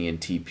Carlin is an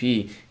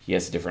ENTP, he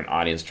has a different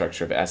audience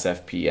structure of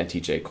SFP,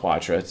 NTJ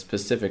Quadra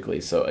specifically.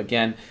 So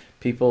again,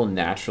 people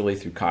naturally,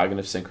 through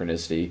cognitive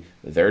synchronicity,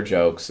 their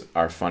jokes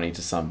are funny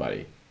to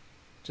somebody,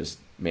 just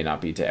may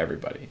not be to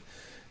everybody.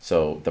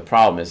 So the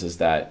problem is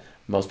that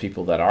most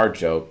people that are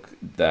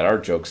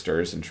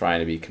jokesters and trying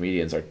to be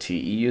comedians are TE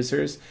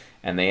users,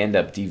 and they end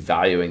up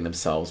devaluing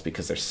themselves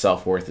because their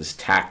self-worth is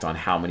tacked on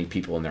how many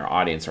people in their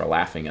audience are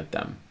laughing at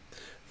them.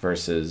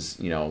 Versus,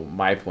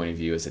 my point of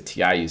view as a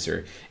TI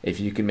user, if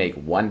you can make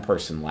one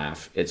person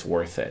laugh, it's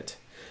worth it.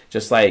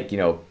 Just like,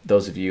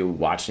 those of you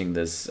watching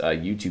this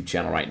YouTube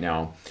channel right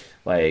now,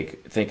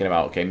 like thinking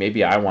about, okay,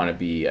 maybe I want to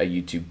be a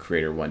YouTube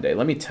creator one day.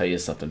 Let me tell you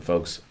something,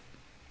 folks.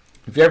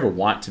 If you ever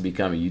want to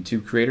become a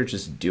YouTube creator,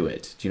 just do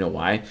it. Do you know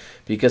why?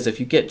 Because if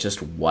you get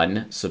just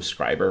one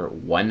subscriber,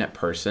 one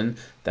person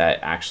that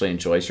actually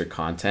enjoys your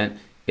content,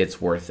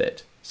 it's worth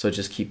it. So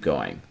just keep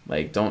going.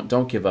 Like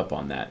don't give up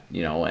on that,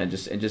 and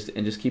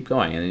just keep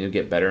going, and then you'll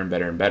get better and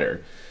better and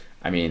better.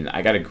 I mean,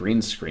 I got a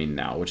green screen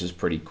now, which is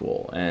pretty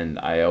cool, and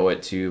I owe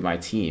it to my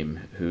team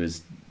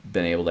who's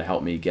been able to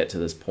help me get to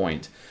this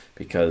point,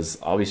 because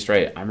I'll be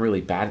straight, I'm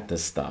really bad at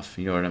this stuff.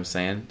 You know what I'm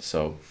saying?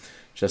 So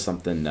just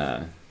something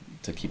to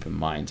keep in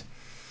mind.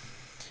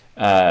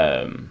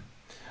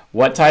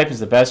 What type is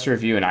the best to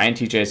review an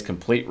INTJ's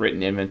complete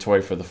written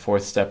inventory for the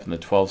 4th step and the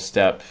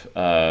 12-step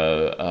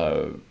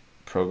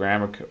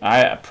program?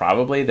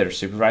 Probably their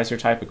supervisor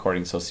type,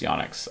 according to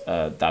Socionics.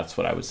 That's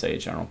what I would say,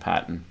 general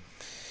pattern.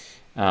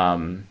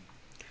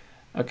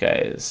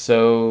 Okay,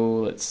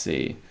 so let's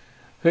see.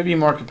 Who would be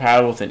more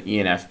compatible with an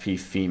ENFP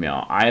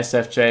female,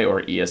 ISFJ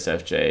or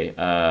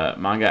ESFJ?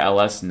 Manga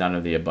LS, none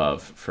of the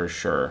above, for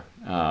sure.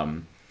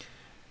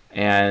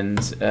 And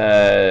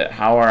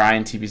how are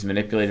INTPs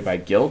manipulated by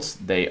guilt?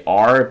 They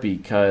are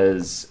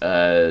because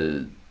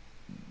they're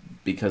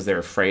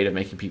afraid of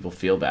making people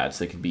feel bad,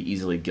 so they can be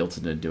easily guilted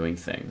into doing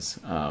things.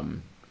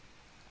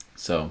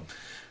 So,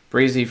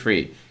 Breezy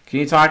Free. Can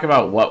you talk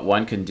about what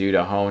one can do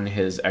to hone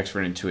his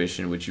expert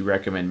intuition? Would you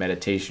recommend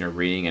meditation or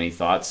reading? Any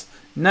thoughts?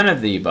 None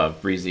of the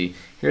above, Breezy.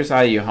 Here's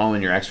how you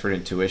hone your expert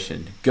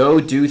intuition. Go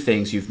do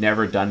things you've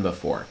never done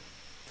before.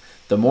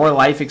 The more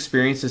life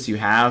experiences you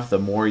have, the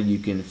more you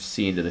can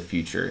see into the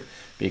future.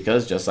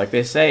 Because just like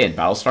they say in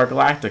Battlestar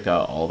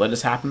Galactica, all that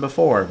has happened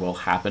before will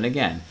happen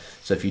again.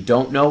 So if you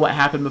don't know what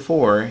happened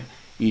before,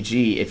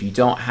 e.g., if you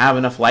don't have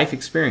enough life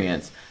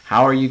experience,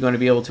 how are you going to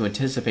be able to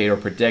anticipate or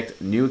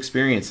predict new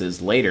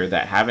experiences later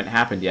that haven't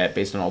happened yet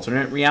based on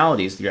alternate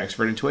realities through your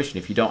expert intuition?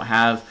 If you don't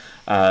have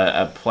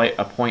a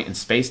point in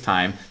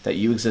space-time that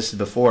you existed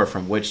before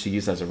from which to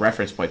use as a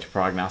reference point to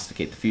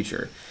prognosticate the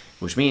future,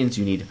 which means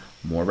you need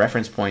more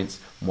reference points,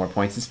 more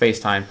points in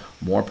space-time,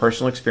 more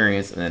personal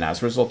experience, and then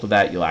as a result of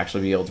that, you'll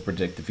actually be able to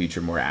predict the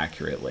future more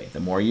accurately. The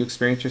more you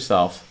experience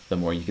yourself, the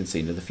more you can see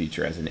into the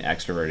future as an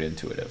extroverted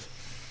intuitive.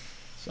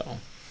 So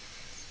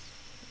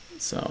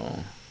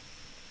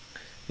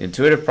the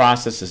intuitive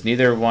process is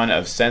neither one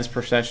of sense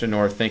perception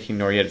nor thinking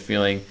nor yet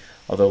feeling,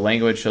 although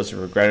language shows a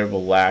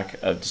regrettable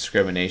lack of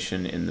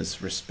discrimination in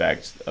this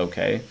respect.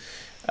 Okay.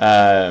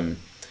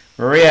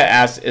 Maria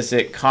asks, is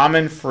it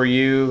common for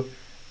you...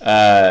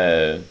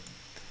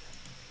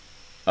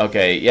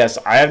 Okay, yes,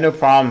 I have no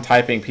problem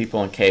typing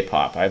people in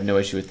K-pop. I have no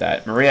issue with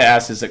that. Maria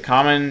asks, is it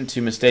common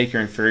to mistake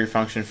your inferior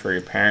function for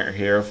your parent or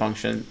hero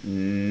function?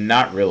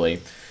 Not really.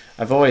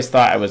 I've always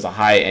thought I was a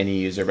high NE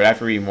user, but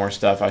after reading more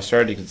stuff, I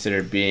started to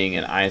consider being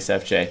an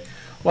ISFJ.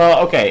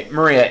 Well, okay,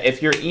 Maria,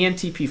 if you're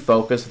ENTP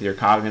focused with your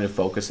cognitive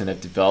focus and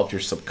have developed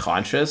your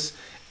subconscious,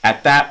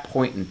 at that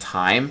point in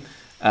time,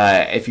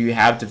 if you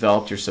have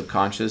developed your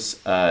subconscious,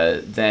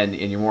 then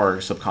in your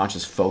more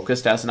subconscious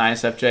focused as an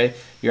ISFJ,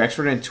 your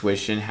expert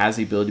intuition has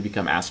the ability to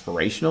become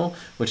aspirational,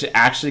 which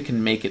actually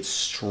can make it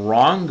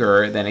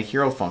stronger than a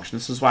hero function.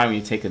 This is why when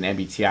you take an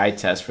MBTI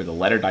test for the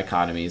letter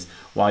dichotomies,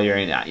 while you're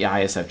in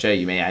ISFJ,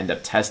 you may end up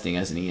testing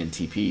as an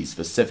ENTP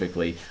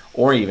specifically,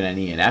 or even an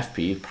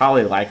ENFP.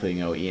 Probably likely to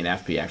go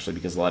ENFP actually,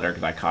 because the letter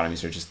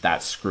dichotomies are just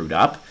that screwed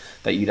up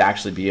that you'd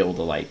actually be able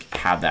to like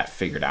have that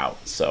figured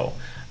out. So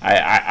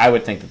I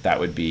would think that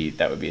would be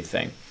a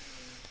thing.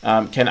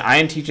 Can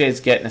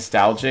INTJs get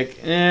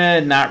nostalgic?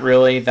 Not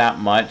really that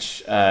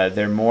much.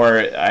 They're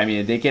more, I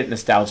mean, they get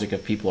nostalgic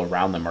if people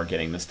around them are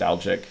getting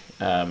nostalgic.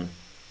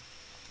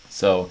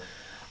 So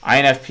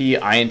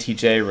INFP,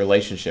 INTJ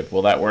relationship,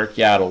 will that work?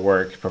 Yeah, it'll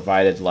work,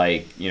 provided,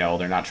 like, you know,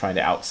 they're not trying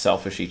to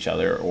out-selfish each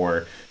other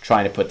or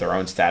trying to put their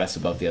own status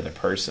above the other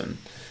person.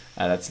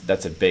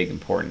 That's a big,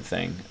 important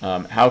thing.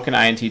 How can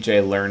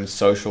INTJ learn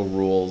social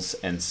rules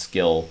and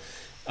skill?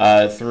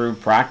 Through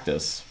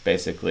practice,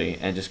 basically,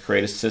 and just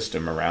create a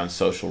system around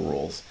social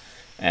rules,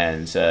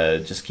 and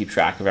just keep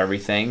track of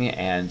everything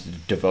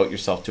and devote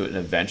yourself to it, and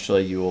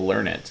eventually you will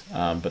learn it.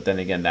 But then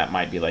again, that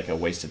might be like a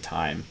waste of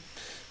time.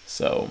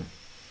 So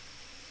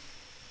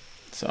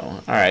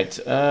all right,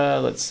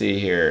 let's see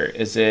here.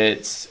 Is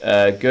it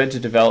good to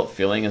develop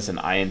feeling as an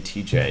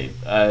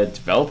INTJ?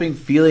 Developing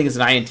feeling as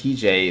an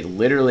INTJ,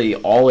 literally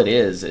all it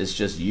is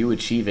just you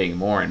achieving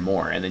more and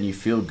more, and then you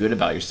feel good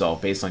about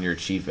yourself based on your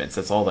achievements.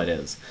 That's all that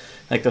is.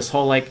 Like this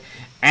whole like,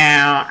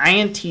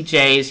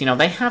 INTJs, you know,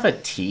 they have a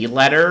T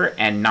letter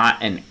and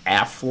not an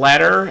F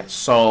letter,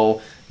 so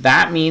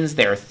that means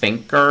they're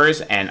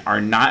thinkers and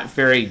are not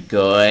very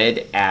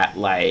good at,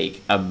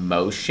 like,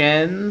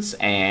 emotions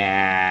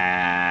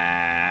and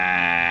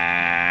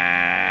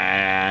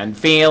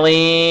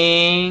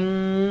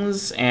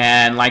feelings.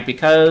 And, like,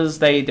 because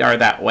they are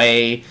that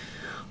way,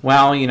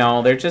 well, you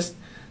know, they're just,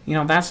 you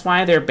know, that's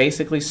why they're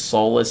basically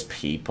soulless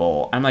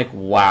people. I'm like,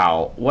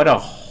 wow, what a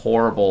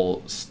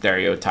horrible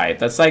stereotype.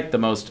 That's, like, the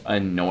most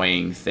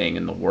annoying thing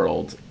in the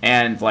world.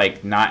 And,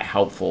 like, not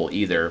helpful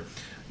either.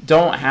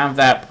 Don't have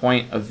that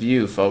point of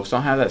view, folks.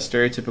 Don't have that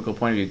stereotypical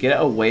point of view. Get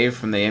away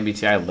from the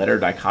MBTI letter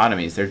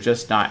dichotomies. They're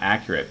just not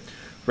accurate.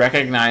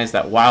 Recognize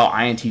that while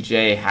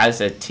INTJ has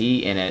a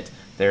T in it,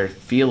 they're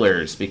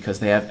feelers because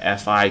they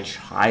have FI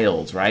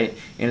child, right?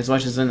 And as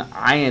much as an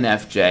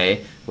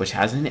INFJ, which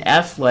has an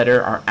F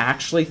letter, are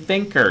actually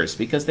thinkers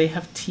because they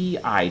have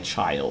TI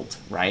child,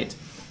 right?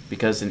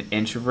 Because an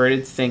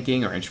introverted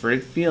thinking or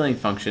introverted feeling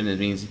function, it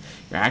means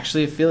you're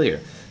actually a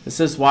feeler. This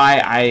is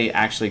why I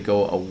actually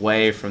go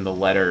away from the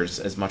letters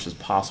as much as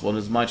possible, and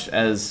as much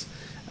as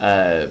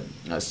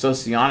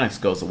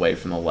socionics goes away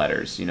from the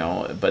letters, you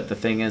know. But the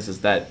thing is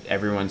that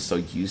everyone's so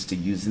used to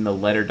using the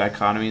letter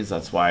dichotomies,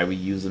 that's why we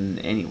use them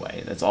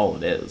anyway. That's all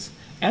it is.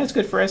 And it's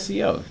good for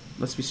SEO.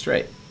 Let's be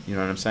straight. You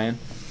know what I'm saying?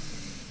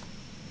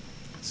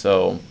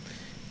 So,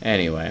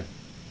 anyway.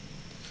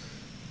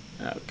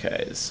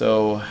 Okay,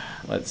 so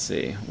let's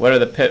see. What are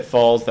the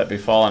pitfalls that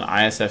befall an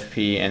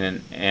ISFP and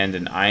an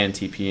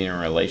INTP in a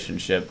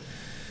relationship?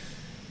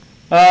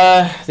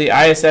 The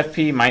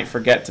ISFP might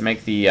forget to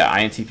make the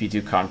INTP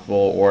too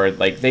comfortable, or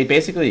like they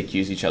basically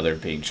accuse each other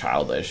of being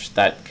childish.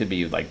 That could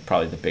be like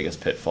probably the biggest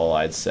pitfall,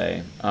 I'd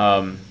say.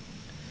 And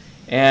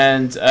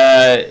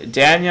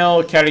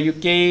Daniel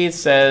Karayuki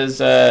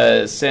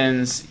says,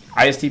 since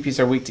ISTPs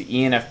are weak to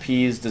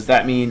ENFPs. Does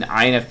that mean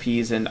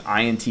INFPs and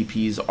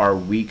INTPs are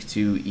weak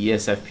to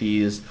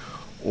ESFPs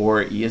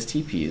or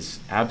ESTPs?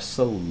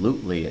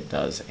 Absolutely it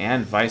does,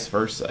 and vice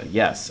versa.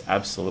 Yes,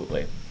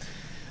 absolutely.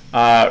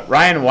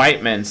 Ryan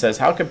Whiteman says,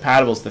 how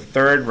compatible is the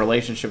third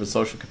relationship with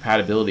social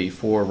compatibility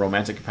for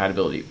romantic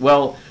compatibility?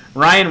 Well,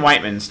 Ryan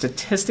Whiteman,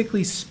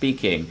 statistically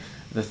speaking,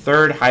 the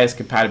third highest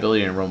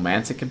compatibility in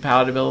romantic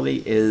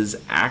compatibility is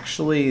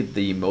actually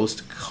the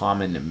most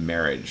common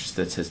marriage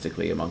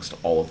statistically amongst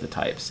all of the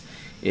types.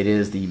 It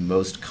is the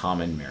most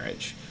common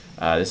marriage.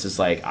 This is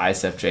like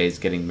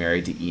ISFJs getting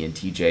married to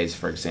ENTJs,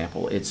 for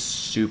example. It's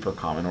super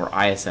common. Or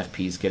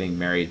ISFPs getting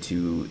married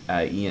to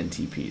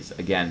ENTPs.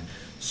 Again,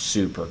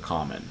 super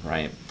common,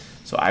 right?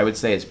 So I would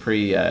say it's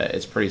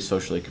pretty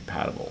socially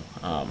compatible.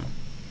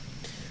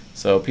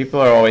 So people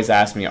are always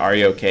asking me, are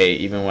you okay,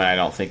 even when I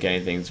don't think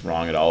anything's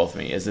wrong at all with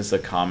me? Is this a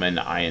common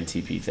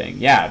INTP thing?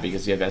 Yeah,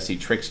 because you have SE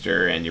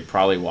Trickster and you're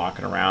probably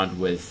walking around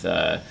with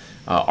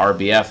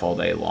RBF all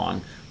day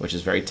long, which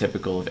is very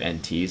typical of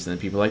NTs. And then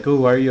people are like,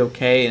 oh, are you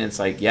okay? And it's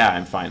like, yeah,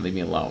 I'm fine. Leave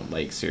me alone.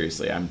 Like,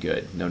 seriously, I'm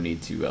good. No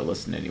need to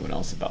listen to anyone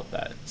else about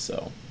that.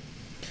 So,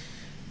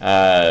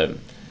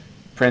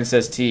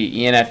 Princess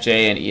T, ENFJ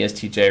and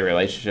ESTJ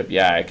relationship,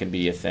 yeah, it can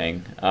be a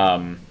thing.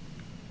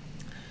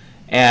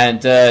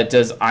 And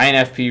does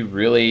INFP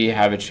really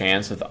have a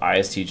chance with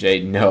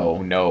ISTJ?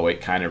 No, it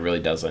kind of really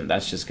doesn't.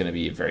 That's just going to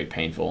be very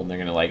painful. And they're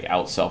going to like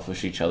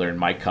out-selfish each other, and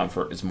my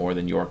comfort is more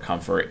than your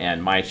comfort,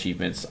 and my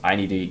achievements, I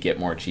need to get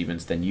more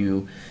achievements than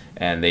you,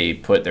 and they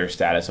put their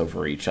status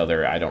over each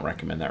other. I don't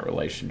recommend that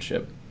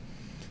relationship.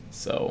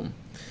 So,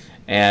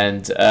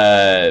 and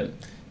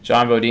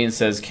John Bodine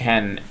says,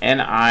 can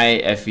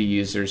NIFE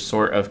users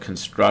sort of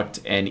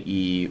construct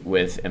NE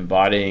with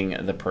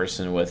embodying the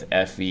person with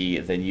FE,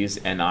 then use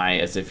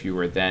NI as if you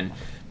were then,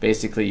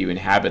 basically you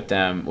inhabit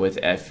them with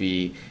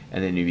FE,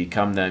 and then you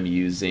become them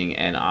using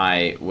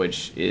NI,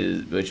 which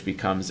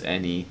becomes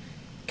NE?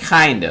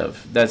 Kind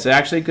of. That's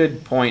actually a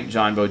good point,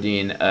 John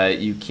Bodine.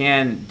 You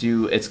can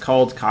do, it's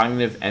called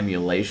cognitive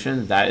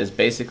emulation. That is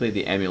basically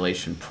the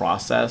emulation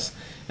process,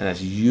 and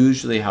that's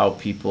usually how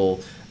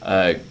people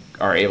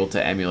are able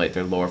to emulate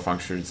their lower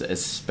functions,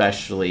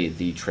 especially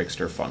the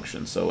trickster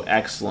function. So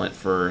excellent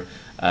for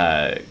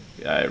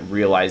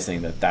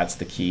realizing that that's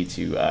the key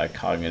to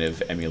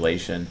cognitive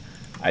emulation.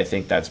 I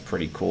think that's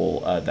pretty cool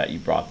that you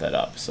brought that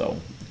up.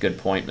 So good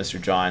point,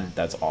 Mr. John.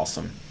 That's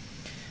awesome.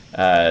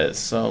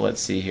 So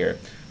let's see here.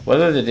 What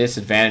are the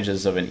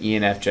disadvantages of an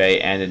ENFJ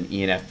and an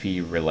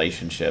ENFP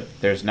relationship?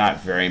 There's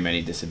not very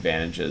many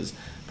disadvantages,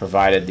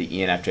 provided the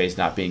ENFJ is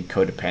not being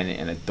codependent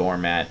and a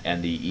doormat,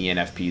 and the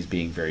ENFP is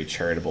being very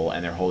charitable,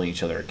 and they're holding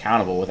each other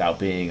accountable without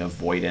being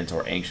avoidant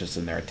or anxious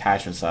in their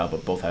attachment style,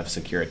 but both have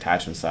secure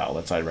attachment style.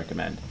 That's what I'd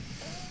recommend.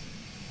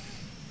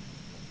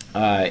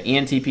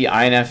 ENTP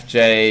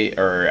INFJ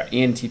or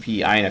ENTP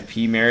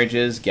INFP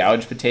marriages,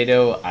 gouge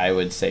potato, I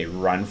would say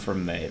run for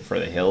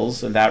the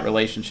hills in that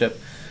relationship.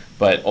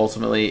 But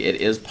ultimately, it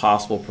is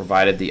possible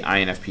provided the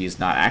INFP is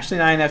not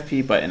actually an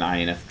INFP, but an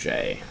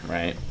INFJ,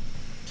 right?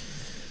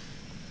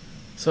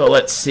 So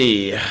let's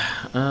see. Okay.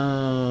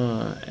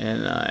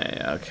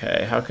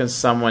 How can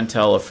someone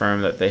tell a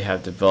firm that they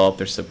have developed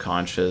their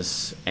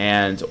subconscious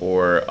and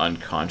or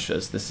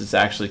unconscious? This is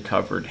actually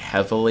covered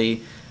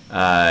heavily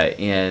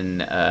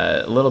in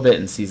a little bit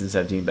in season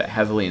 17, but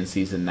heavily in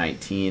season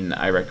 19.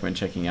 I recommend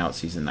checking out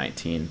season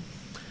 19.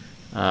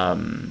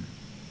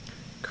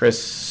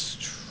 Chris,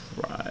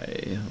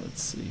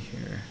 let's see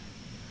here.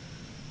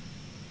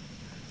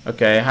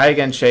 Okay, hi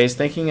again, Chase.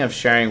 Thinking of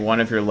sharing one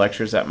of your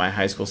lectures at my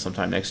high school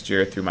sometime next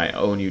year through my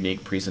own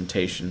unique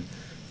presentation.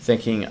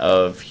 Thinking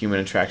of human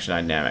interaction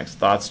dynamics.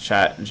 Thoughts,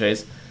 chat, and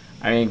Chase?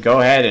 I mean,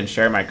 go ahead and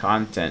share my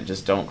content.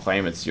 Just don't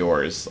claim it's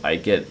yours. I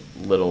get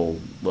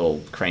little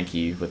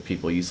cranky with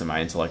people using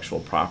my intellectual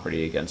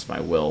property against my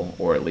will,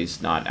 or at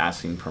least not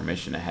asking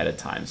permission ahead of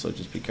time. So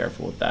just be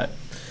careful with that.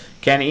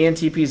 Can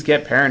ENTPs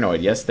get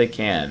paranoid? Yes, they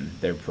can.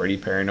 They're pretty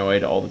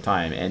paranoid all the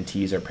time.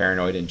 NTs are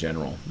paranoid in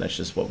general. That's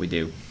just what we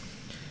do.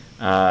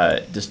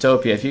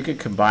 Dystopia, if you could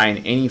combine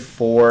any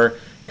 4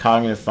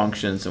 cognitive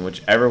functions in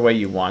whichever way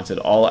you wanted,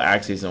 all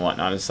axes and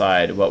whatnot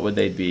aside, what would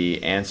they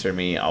be? Answer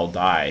me, I'll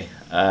die.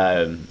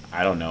 I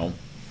don't know.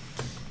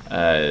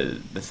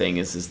 The thing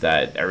is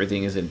that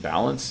everything is in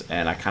balance,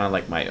 and I kind of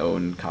like my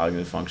own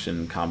cognitive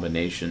function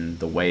combination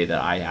the way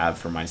that I have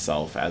for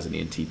myself as an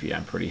ENTP.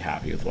 I'm pretty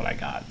happy with what I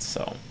got.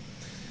 So,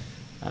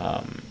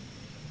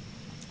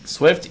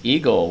 Swift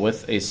Eagle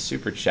with a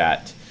super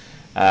chat.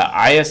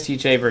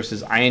 ISTJ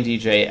versus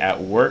INTJ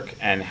at work,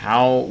 and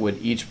how would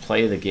each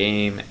play the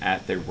game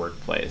at their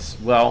workplace?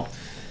 Well,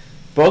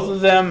 both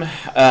of them,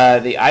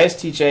 the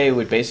ISTJ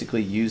would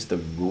basically use the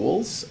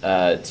rules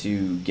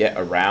to get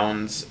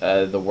around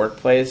the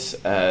workplace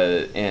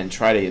and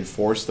try to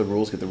enforce the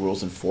rules, get the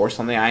rules enforced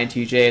on the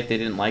INTJ if they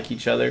didn't like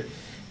each other.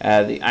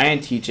 The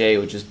INTJ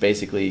would just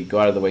basically go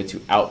out of the way to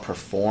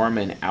outperform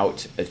and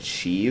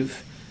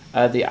out-achieve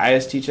the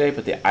ISTJ,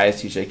 but the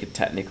ISTJ could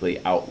technically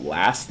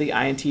outlast the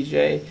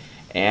INTJ,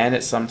 and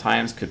it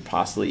sometimes could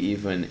possibly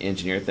even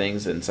engineer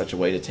things in such a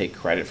way to take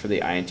credit for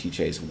the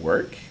INTJ's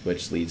work,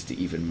 which leads to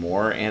even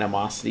more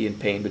animosity and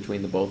pain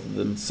between the both of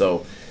them.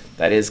 So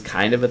that is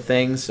kind of a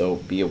thing, so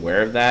be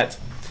aware of that.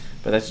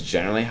 But that's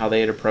generally how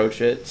they'd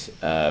approach it.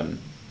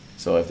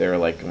 So if they're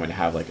like going to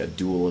have like a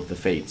duel of the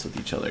fates with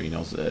each other, you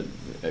know, so,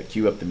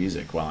 cue up the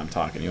music while I'm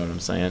talking, you know what I'm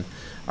saying?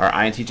 Are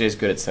INTJs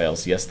good at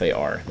sales? Yes, they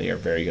are. They are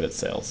very good at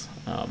sales.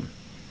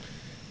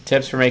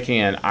 Tips for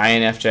making an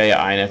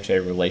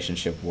INFJ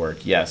relationship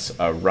work. Yes,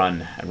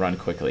 run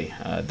quickly.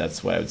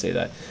 That's what I would say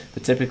that.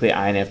 But typically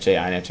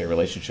INFJ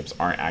relationships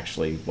aren't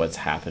actually what's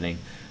happening.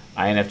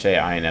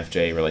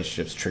 INFJ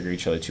relationships trigger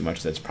each other too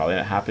much. That's probably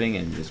not happening,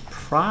 and it's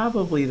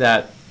probably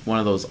that one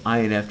of those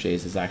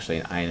INFJs is actually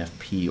an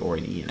INFP or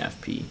an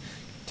ENFP,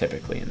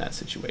 typically in that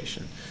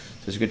situation.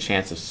 So there's a good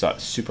chance of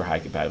super high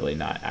compatibility,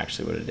 not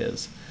actually what it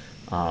is.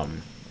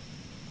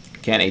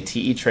 Can a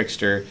TE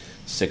trickster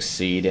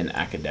succeed in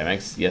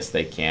academics? Yes,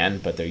 they can,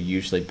 but they're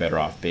usually better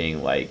off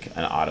being like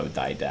an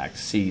autodidact.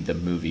 See the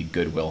movie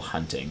Good Will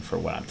Hunting for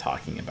what I'm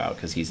talking about,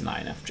 because he's an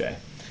INFJ.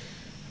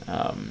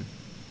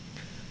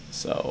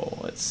 So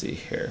let's see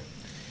here.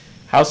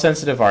 How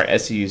sensitive are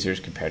SE users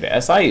compared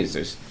to SI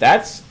users?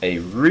 That's a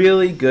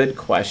really good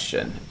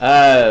question.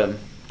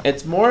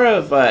 It's more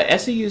of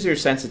SE user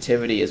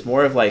sensitivity is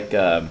more of like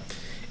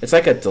it's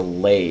like a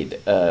delayed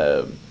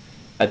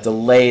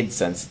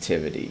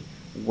sensitivity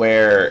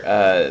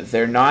where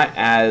they're not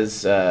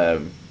as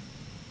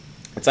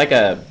it's like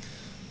a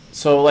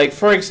like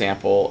for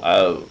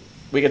example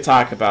we could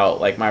talk about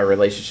like my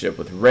relationship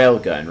with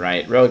Railgun,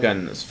 right?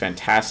 Railgun is a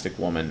fantastic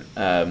woman.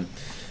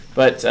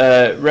 But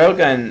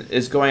Railgun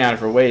is going out of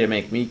her way to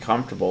make me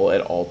comfortable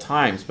at all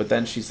times. But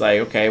then she's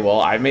like, okay,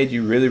 well, I made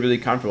you really, really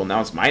comfortable.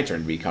 Now it's my turn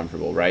to be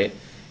comfortable, right?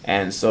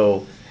 And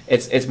so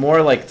it's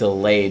more like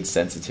delayed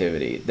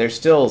sensitivity. They're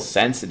still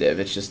sensitive.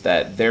 It's just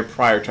that they're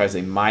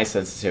prioritizing my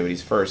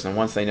sensitivities first. And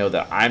once they know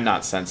that I'm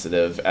not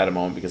sensitive at a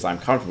moment because I'm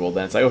comfortable,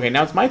 then it's like, okay,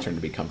 now it's my turn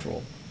to be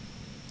comfortable.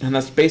 And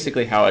that's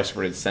basically how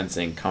extroverted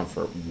sensing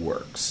comfort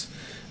works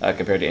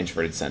compared to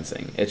introverted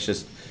sensing. It's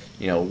just,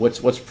 you know,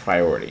 what's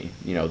priority?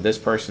 You know, this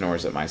person or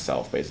is it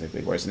myself,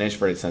 basically? Whereas an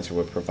introverted sensor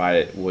would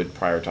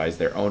prioritize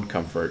their own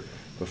comfort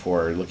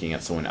before looking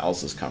at someone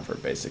else's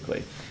comfort,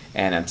 basically.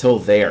 And until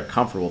they are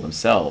comfortable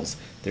themselves,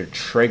 they're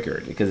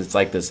triggered because it's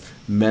like this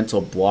mental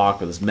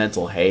block or this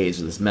mental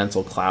haze or this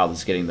mental cloud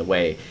that's getting in the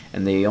way.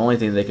 And the only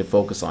thing they can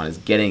focus on is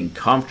getting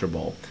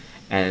comfortable.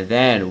 And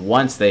then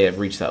once they have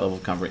reached that level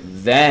of comfort,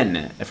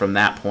 then from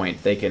that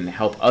point they can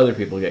help other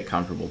people get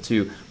comfortable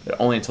too, but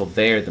only until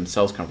they're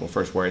themselves comfortable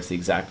first, where it's the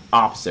exact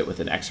opposite with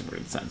an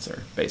extroverted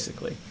sensor,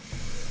 basically.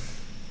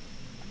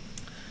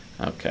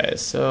 Okay,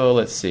 so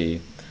let's see.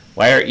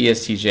 Why are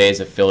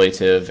ESTJs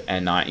affiliative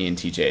and not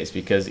ENTJs?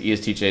 Because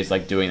ESTJs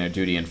like doing their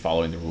duty and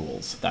following the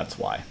rules. That's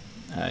why.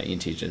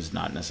 ENTJs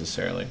not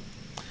necessarily.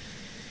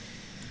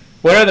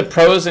 What are the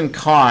pros and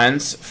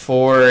cons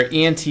for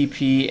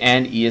ENTP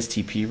and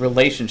ESTP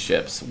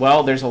relationships?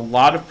 Well, there's a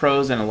lot of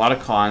pros and a lot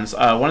of cons.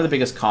 One of the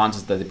biggest cons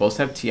is that they both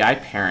have TI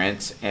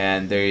parents,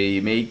 and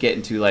they may get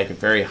into like a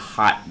very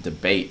hot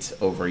debate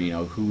over, you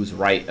know, who's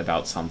right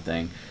about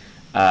something.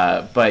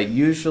 But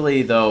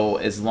usually, though,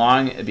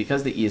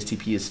 because the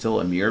ESTP is still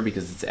a mirror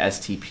because it's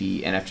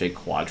STP NFJ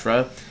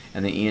Quadra,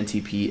 and the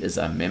ENTP is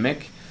a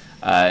mimic.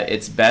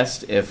 It's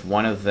best if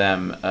one of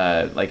them,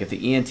 like if the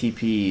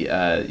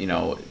ENTP, you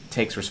know,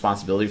 takes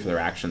responsibility for their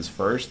actions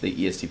first, the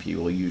ESTP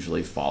will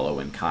usually follow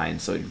in kind,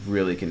 so it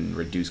really can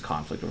reduce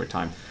conflict over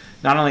time.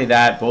 Not only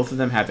that, both of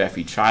them have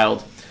FE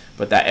child,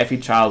 but that FE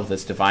child with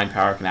its divine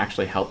power can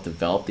actually help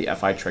develop the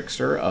FI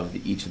trickster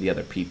of each of the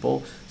other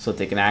people so that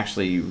they can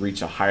actually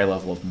reach a higher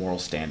level of moral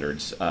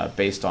standards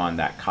based on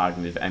that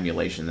cognitive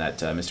emulation that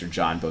Mr.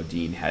 John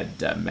Bodine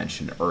had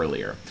mentioned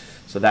earlier.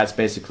 So that's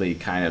basically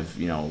kind of,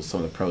 you know,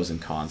 some of the pros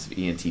and cons of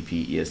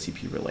ENTP,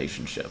 ESTP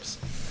relationships.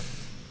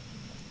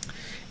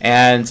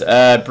 And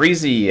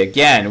Breezy,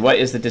 again, what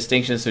is the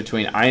distinctions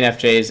between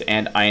INFJs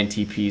and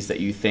INTPs that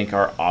you think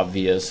are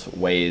obvious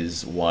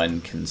ways one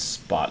can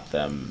spot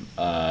them?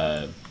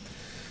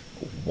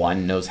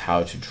 One knows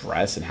how to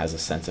dress and has a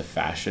sense of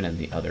fashion, and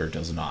the other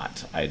does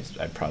not.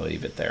 I'd probably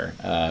leave it there.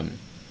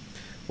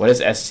 What is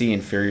SC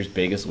inferior's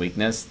biggest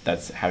weakness?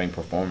 That's having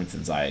performance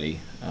anxiety.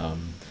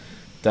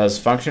 Does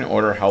function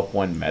order help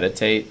one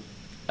meditate?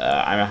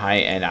 I'm a high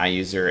NI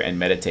user and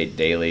meditate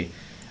daily.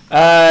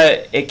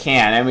 It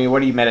can. I mean,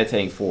 what are you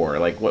meditating for?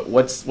 Like,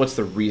 what's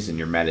the reason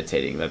you're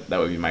meditating? That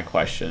would be my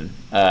question.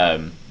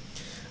 Leanne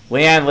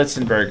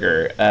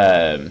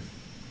Litzenberger.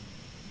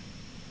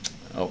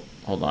 Oh,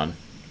 hold on.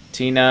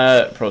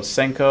 Tina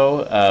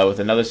Protsenko with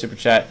another super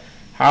chat.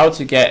 How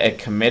to get a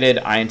committed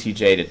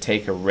INTJ to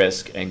take a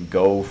risk and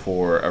go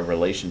for a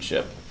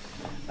relationship?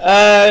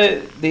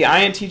 The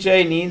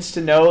INTJ needs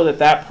to know that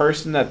that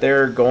person that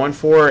they're going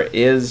for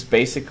is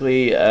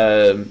basically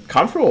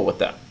comfortable with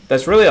them.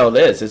 That's really all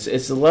it is.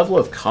 It's a level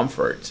of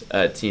comfort,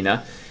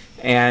 Tina,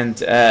 and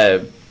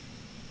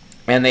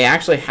they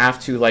actually have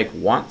to like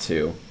want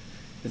to.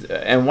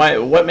 And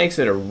what makes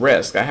it a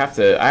risk? I have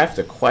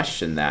to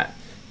question that,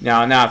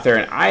 Now, if they're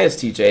an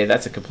ISTJ,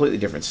 that's a completely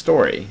different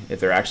story. If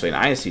they're actually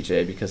an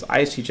ISTJ, because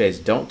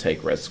ISTJs don't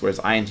take risks, whereas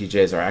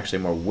INTJs are actually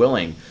more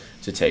willing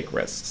to take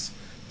risks.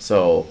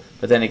 So,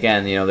 but then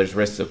again, there's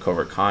risks of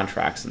covert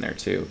contracts in there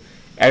too.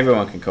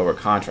 Everyone can covert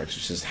contracts.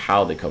 It's just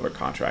how they covert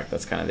contract.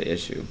 That's kind of the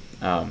issue.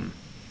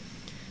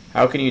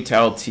 How can you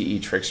tell TE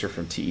Trickster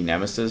from TE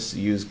Nemesis?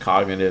 Use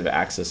cognitive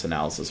access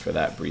analysis for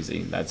that,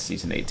 Breezy. That's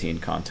season 18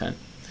 content.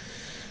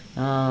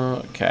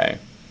 Okay.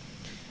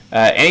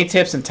 Any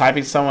tips in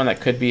typing someone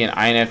that could be an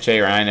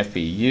INFJ or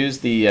INFP? Use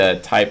the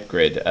type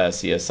grid,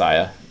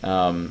 CSIA,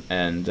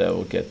 and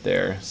we'll get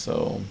there.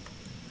 So,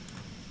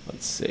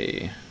 let's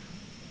see.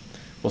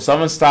 Will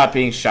someone stop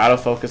being shadow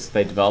focused if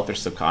they develop their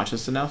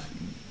subconscious enough?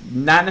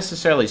 Not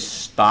necessarily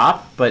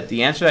stop, but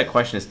the answer to that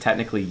question is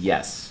technically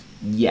yes.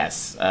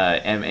 Yes.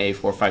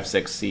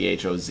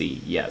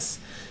 MA456CHOZ. Yes.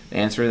 The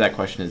answer to that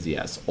question is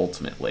yes,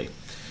 ultimately.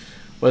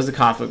 What is the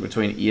conflict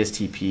between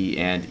ESTP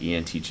and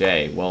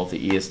ENTJ? Well,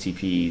 the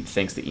ESTP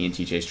thinks the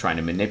ENTJ is trying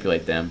to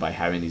manipulate them by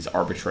having these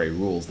arbitrary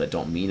rules that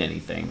don't mean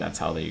anything. That's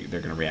how they're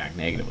going to react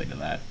negatively to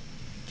that.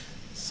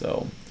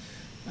 So,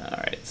 all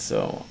right.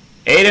 So,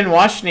 Aiden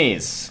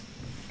Washnees.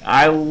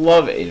 I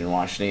love Aiden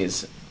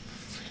Washnees.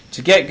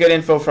 To get good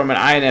info from an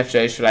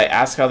INFJ, should I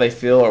ask how they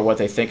feel or what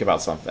they think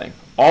about something?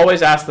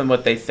 Always ask them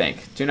what they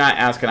think. Do not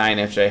ask an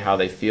INFJ how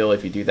they feel.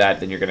 If you do that,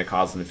 then you're going to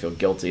cause them to feel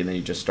guilty, and then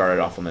you just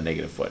started off on the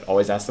negative foot.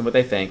 Always ask them what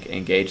they think.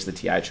 Engage the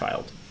TI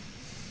child.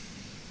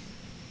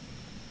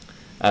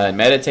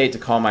 Meditate to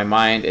calm my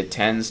mind. It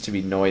tends to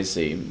be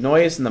noisy.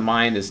 Noise in the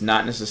mind is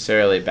not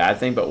necessarily a bad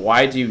thing, but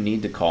why do you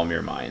need to calm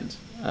your mind?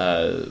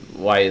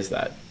 Why is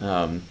that?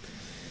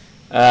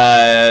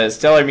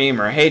 Stellar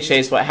Memer. Hey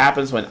Chase, what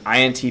happens when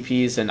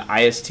INTPs and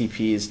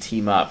ISTPs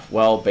team up?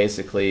 Well,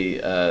 basically,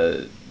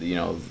 the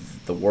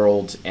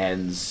world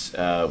ends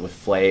with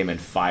flame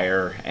and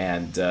fire,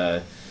 and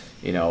and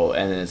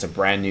then it's a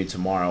brand new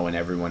tomorrow, and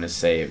everyone is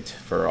saved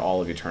for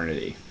all of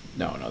eternity.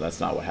 No, that's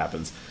not what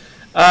happens.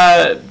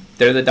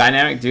 They're the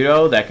dynamic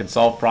duo that can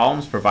solve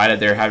problems,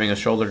 provided they're having a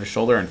shoulder to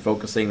shoulder and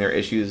focusing their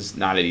issues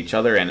not at each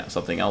other and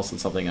something else,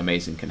 and something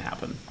amazing can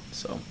happen.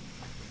 So.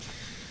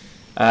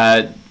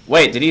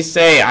 Wait, did he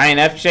say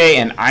INFJ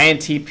and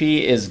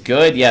INTP is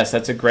good? Yes,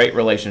 that's a great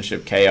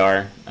relationship,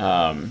 KR.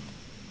 And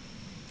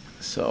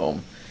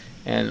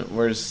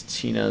where's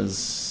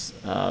Tina's?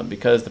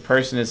 Because the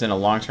person is in a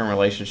long-term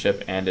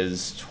relationship and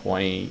is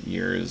 20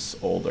 years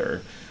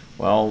older.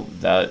 Well,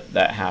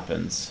 that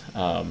happens.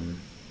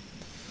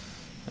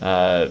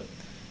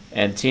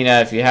 And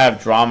Tina, if you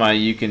have drama,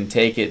 you can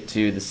take it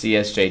to the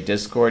CSJ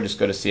Discord. Just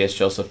go to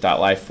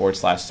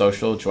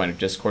csjoseph.life/social, join a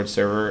Discord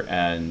server,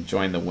 and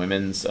join the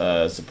women's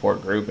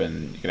support group,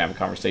 and you can have a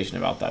conversation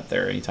about that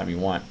there anytime you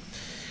want.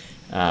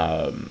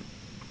 Yeah,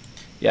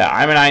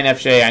 I'm an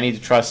INFJ. I need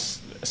to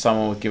trust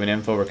someone with given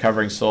info.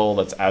 Recovering soul,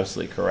 that's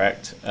absolutely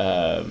correct.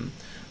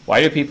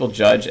 Why do people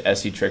judge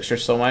SE Trickster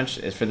so much?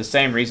 It's for the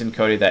same reason,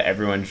 Cody, that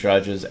everyone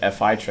judges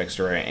FI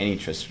Trickster or any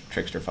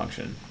Trickster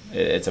function.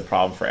 It's a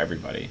problem for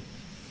everybody.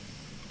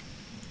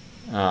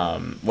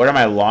 What are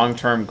my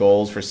long-term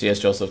goals for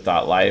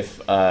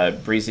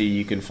csjoseph.life? Breezy,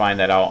 you can find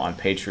that out on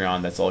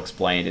Patreon. That's all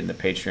explained in the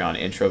Patreon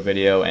intro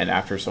video, and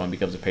after someone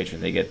becomes a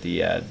patron, they get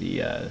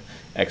the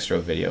extra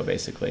video,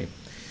 basically.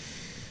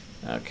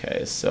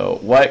 Okay, so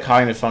what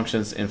cognitive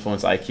functions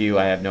influence IQ?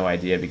 I have no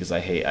idea because I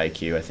hate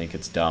IQ. I think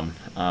it's dumb.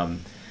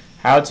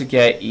 How to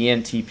get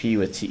ENTP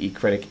with TE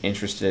Critic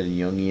interested in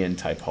Jungian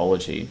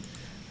typology?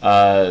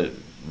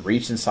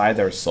 Reach inside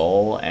their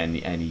soul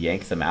and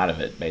yank them out of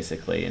it,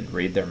 basically, and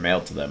read their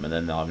mail to them, and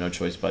then they'll have no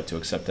choice but to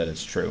accept that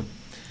it's true.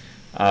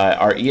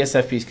 Are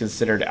ESFPs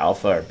considered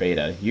alpha or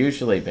beta?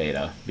 Usually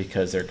beta,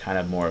 because they're kind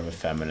of more of a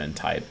feminine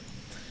type.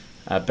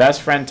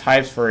 Best friend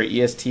types for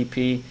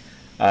ESTP,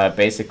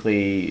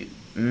 basically,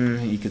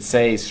 you could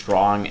say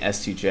strong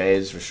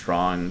STJs or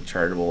strong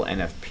charitable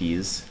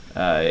NFPs.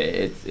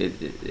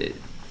 It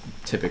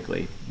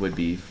typically would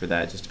be for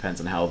that. It just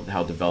depends on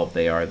how developed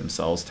they are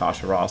themselves.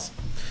 Tasha Ross.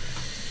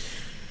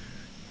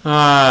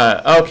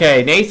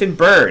 Okay, Nathan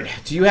Bird.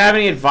 Do you have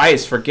any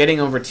advice for getting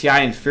over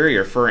TI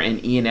inferior for an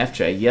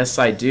ENFJ? Yes,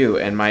 I do.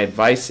 And my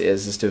advice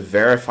is to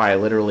verify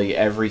literally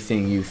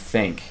everything you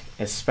think,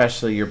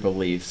 especially your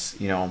beliefs.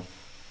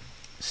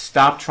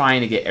 Stop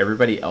trying to get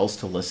everybody else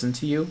to listen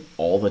to you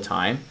all the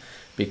time,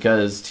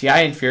 because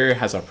TI inferior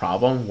has a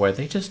problem where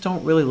they just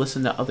don't really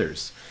listen to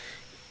others.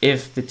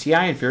 If the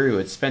TI inferior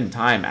would spend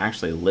time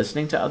actually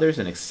listening to others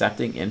and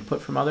accepting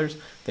input from others,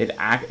 they'd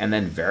act, and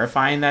then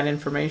verifying that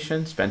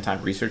information, spend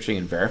time researching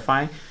and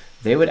verifying,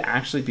 they would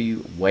actually be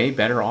way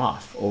better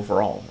off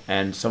overall,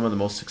 and some of the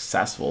most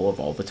successful of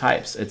all the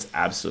types. It's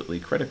absolutely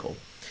critical.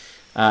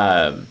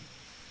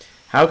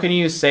 How can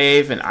you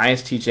save an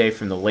ISTJ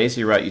from the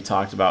lazy rut you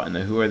talked about in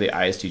the Who Are the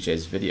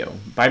ISTJs video?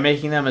 By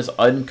making them as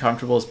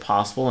uncomfortable as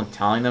possible and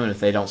telling them if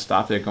they don't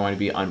stop, they're going to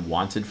be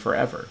unwanted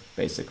forever,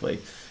 basically.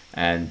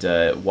 And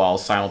while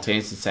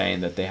simultaneously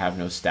saying that they have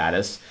no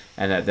status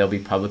and that they'll be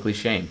publicly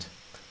shamed.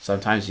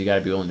 Sometimes you got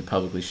to be willing to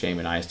publicly shame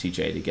an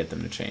ISTJ to get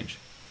them to change.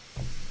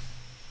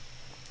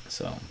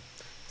 So,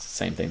 it's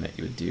same thing that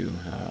you would do.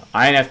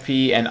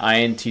 INFP and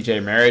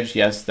INTJ marriage,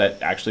 yes,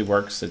 that actually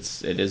works.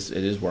 It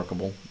is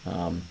workable.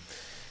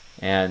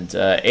 And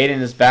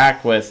Aiden is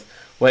back with,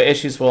 what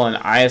issues will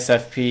an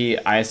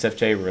ISFP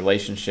ISFJ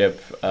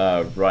relationship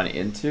run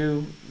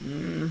into?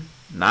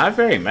 Not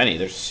very many.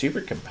 They're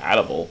super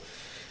compatible.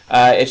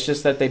 It's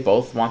just that they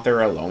both want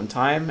their alone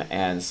time,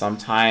 and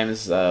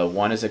sometimes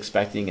one is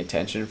expecting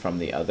attention from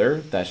the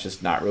other. That's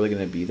just not really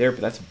going to be there,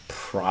 but that's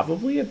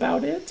probably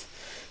about it.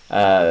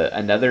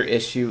 Another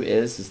issue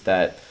is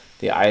that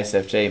the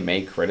ISFJ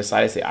may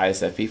criticize the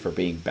ISFP for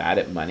being bad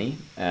at money,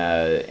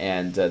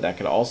 and that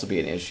could also be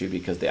an issue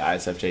because the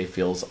ISFJ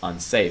feels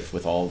unsafe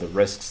with all the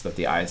risks that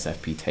the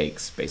ISFP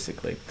takes,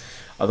 basically.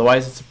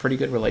 Otherwise, it's a pretty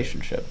good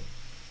relationship.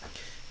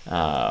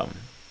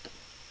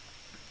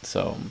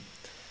 So,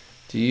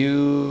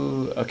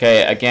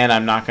 okay, again,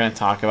 I'm not going to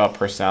talk about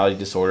personality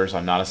disorders.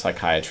 I'm not a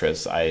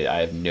psychiatrist.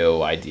 I have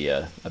no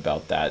idea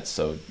about that,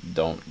 so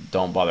don't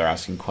bother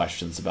asking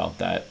questions about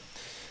that.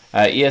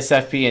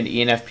 ESFP and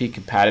ENFP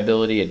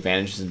compatibility,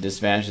 advantages and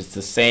disadvantages. It's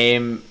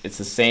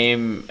the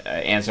same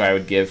answer I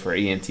would give for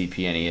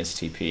ENTP and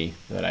ESTP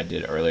that I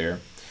did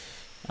earlier.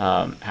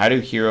 How do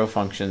hero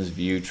functions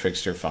view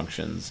trickster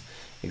functions?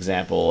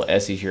 Example,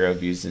 SE hero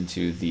views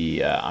into the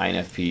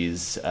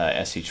INFP's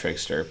SE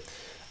trickster.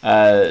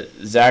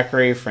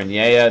 Zachary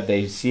Frenier,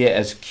 they see it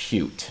as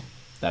cute.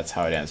 That's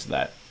how I'd answer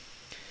that.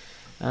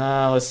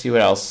 Let's see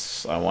what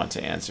else I want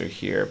to answer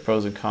here.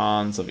 Pros and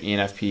cons of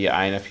ENFP,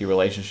 INFP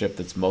relationship.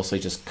 That's mostly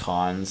just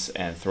cons,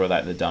 and throw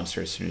that in the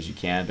dumpster as soon as you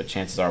can. But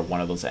chances are one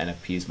of those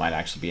NFPs might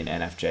actually be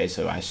an NFJ,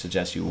 so I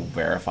suggest you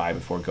verify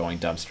before going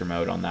dumpster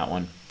mode on that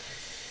one.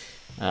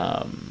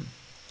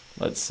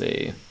 Let's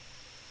see.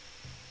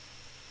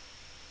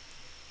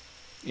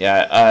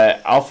 Yeah,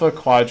 Alpha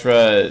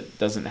Quadra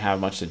doesn't have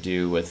much to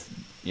do with,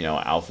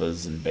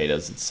 alphas and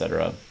betas,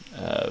 etc.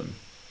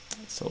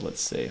 So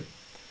let's see.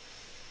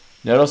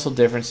 Noticeable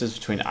differences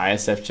between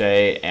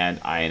ISFJ and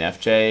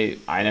INFJ.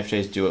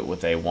 INFJs do it what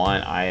they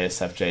want.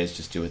 ISFJs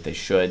just do what they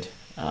should.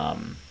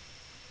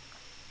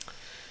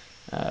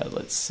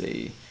 Let's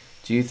see.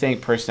 Do you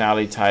think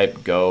personality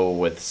type go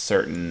with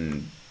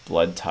certain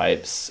blood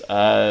types?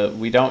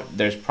 We don't.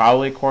 There's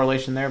probably a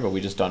correlation there, but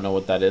we just don't know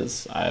what that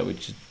is. We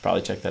should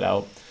probably check that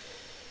out.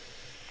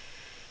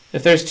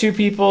 If there's two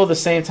people the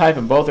same type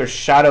and both are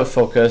shadow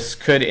focus,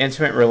 could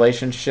intimate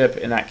relationship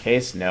in that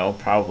case? No,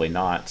 probably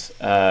not.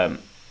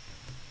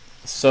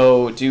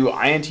 So do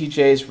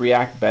INTJs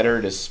react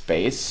better to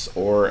space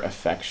or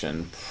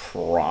affection?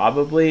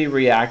 Probably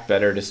react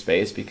better to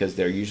space because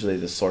they're usually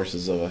the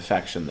sources of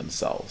affection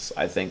themselves.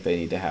 I think they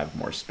need to have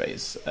more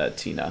space,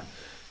 Tina,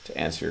 to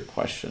answer your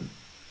question.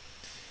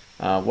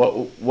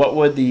 What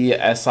would the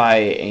SI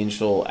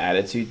angel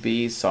attitude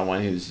be?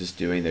 Someone who's just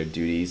doing their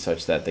duty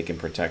such that they can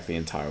protect the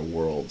entire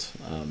world.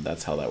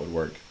 That's how that would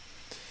work.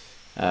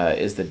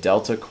 Is the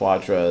Delta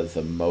Quadra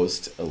the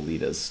most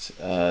elitist?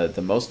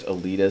 The most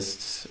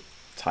elitist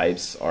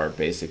types are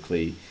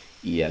basically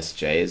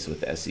ESJs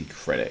with SE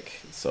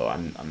critic. So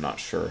I'm not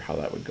sure how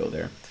that would go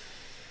there.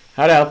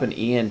 How to help an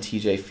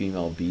ENTJ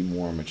female be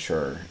more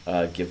mature?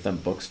 Give them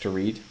books to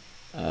read,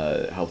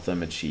 help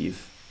them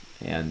achieve,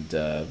 and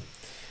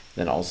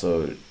then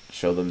also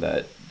show them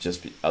that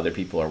just other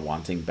people are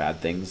wanting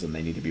bad things and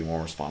they need to be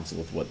more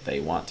responsible with what they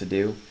want to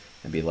do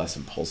and be less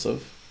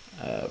impulsive.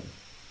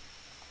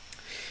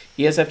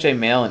 ESFJ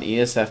male and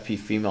ESFP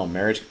female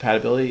marriage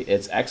compatibility,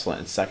 it's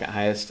excellent. It's second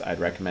highest. I'd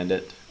recommend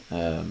it.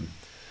 I'm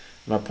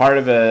a part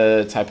of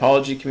a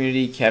typology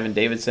community, Kevin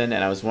Davidson,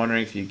 and I was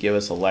wondering if you'd give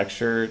us a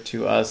lecture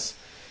to us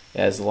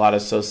as a lot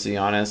of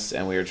socionists,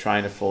 and we were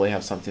trying to fully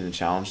have something to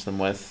challenge them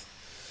with.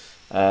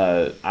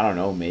 I don't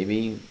know,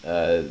 maybe.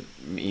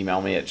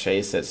 Email me at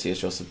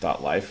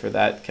chase@csjoseph.life for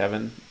that,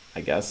 Kevin,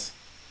 I guess.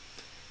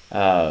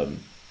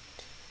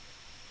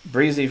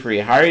 Breezy Free,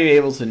 how are you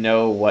able to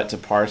know what to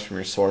parse from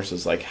your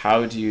sources? Like,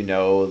 how do you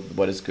know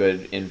what is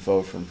good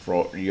info from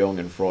Jung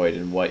and Freud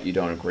and what you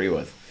don't agree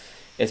with?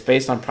 It's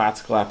based on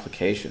practical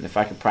application. If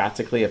I can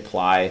practically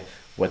apply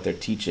what they're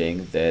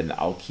teaching, then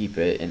I'll keep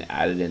it and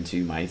add it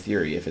into my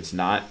theory. If it's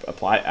not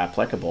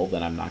applicable,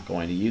 then I'm not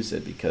going to use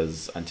it,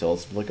 because until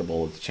it's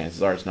applicable, the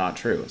chances are it's not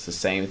true. It's the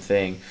same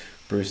thing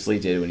Bruce Lee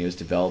did when he was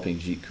developing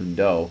Jeet Kune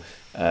Do,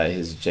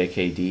 his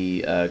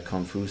JKD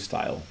Kung Fu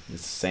style.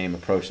 It's the same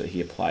approach that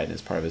he applied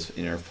as part of his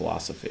inner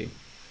philosophy.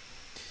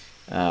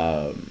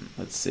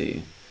 Let's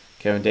see.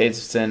 Kevin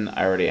Davidson,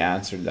 I already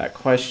answered that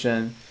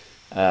question.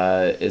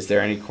 Is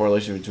there any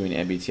correlation between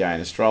MBTI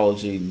and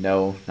astrology?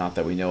 No, not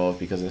that we know of,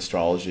 because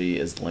astrology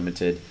is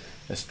limited.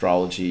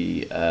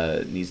 Astrology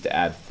needs to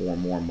add 4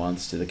 more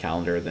months to the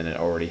calendar than it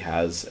already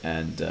has,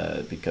 and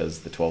because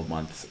the 12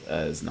 months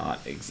is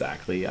not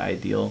exactly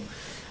ideal.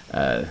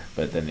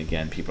 But then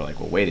again, people are like,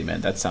 well, wait a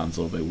minute, that sounds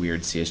a little bit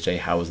weird, CSJ,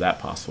 how is that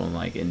possible? And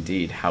like,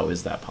 indeed, how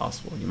is that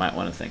possible? You might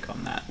want to think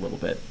on that a little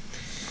bit.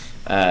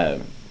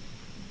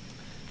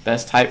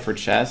 Best type for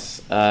chess,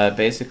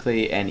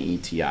 basically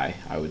NETI,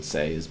 I would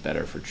say, is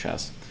better for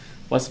chess.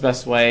 What's the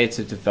best way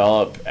to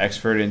develop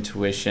expert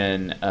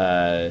intuition,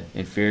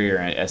 inferior,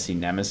 and SE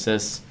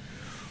nemesis?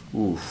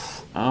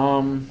 Oof.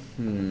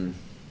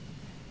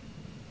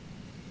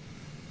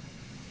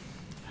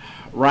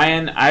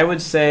 Ryan, I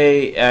would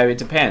say it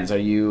depends. Are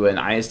you an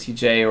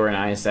ISTJ or an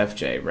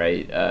ISFJ,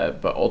 right?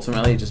 But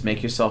ultimately, just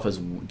make yourself as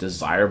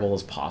desirable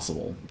as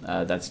possible.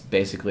 That's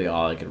basically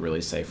all I could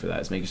really say for that.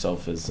 Is make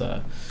yourself as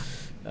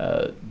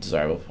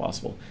desirable as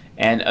possible.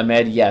 And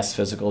Ahmed, yes,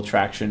 physical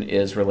attraction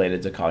is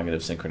related to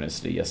cognitive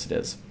synchronicity. Yes, it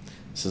is.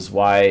 This is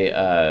why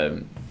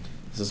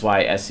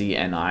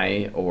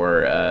SENI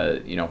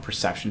or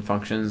perception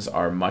functions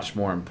are much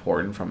more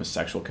important from a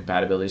sexual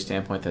compatibility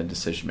standpoint than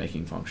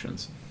decision-making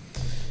functions.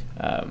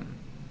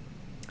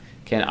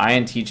 Can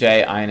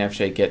INTJ,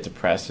 INFJ get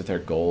depressed if their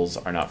goals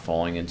are not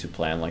falling into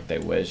plan like they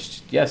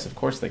wished? Yes, of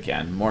course they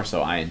can. More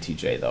so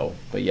INTJ though,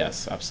 but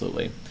yes,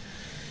 absolutely.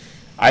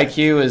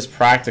 IQ is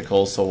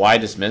practical, so why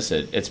dismiss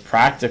it? It's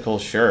practical,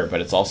 sure,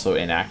 but it's also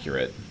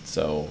inaccurate.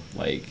 So,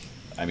 like,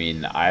 I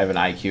mean, I have an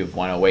IQ of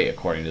 108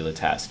 according to the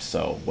test,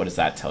 so what does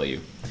that tell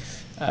you?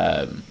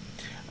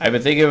 I've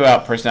been thinking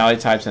about personality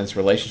types and its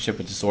relationship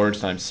with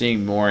disorders, and I'm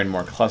seeing more and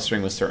more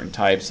clustering with certain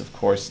types. Of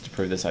course, to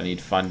prove this, I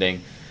need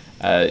funding.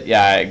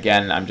 Yeah,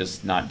 again, I'm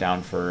just not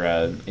down for,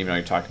 even though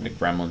you're talking to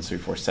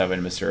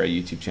Gremlins347, Mr.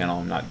 YouTube channel,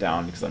 I'm not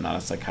down because I'm not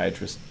a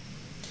psychiatrist.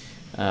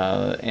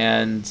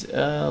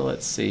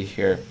 Let's see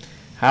here.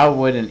 How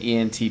would an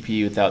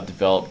ENTP without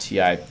developed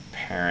TI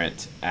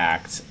parent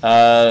act?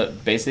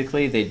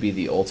 Basically, they'd be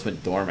the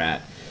ultimate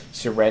doormat,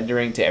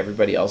 surrendering to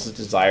everybody else's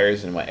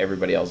desires and what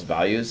everybody else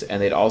values,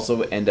 and they'd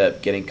also end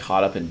up getting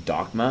caught up in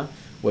dogma,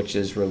 which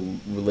is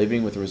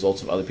living with the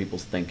results of other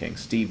people's thinking.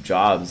 Steve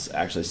Jobs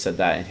actually said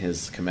that in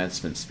his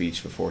commencement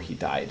speech before he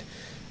died.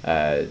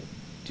 Do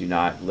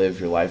not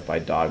live your life by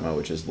dogma,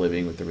 which is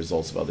living with the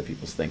results of other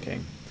people's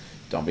thinking.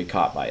 Don't be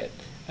caught by it.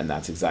 And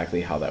that's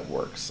exactly how that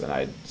works, and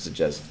I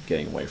suggest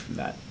getting away from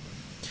that.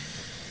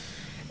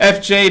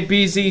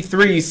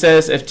 FJBZ3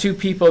 says, if two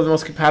people are the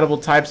most compatible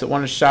types that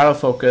want to shadow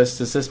focus,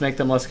 does this make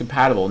them less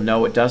compatible?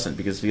 No, it doesn't,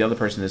 because the other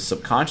person is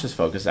subconscious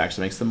focus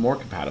actually makes them more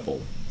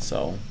compatible.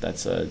 So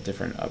that's a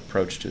different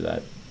approach to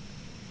that.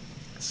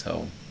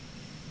 So,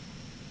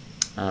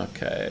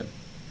 okay.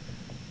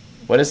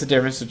 What is the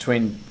difference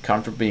between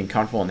being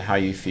comfortable and how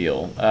you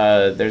feel?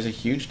 There's a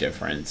huge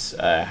difference.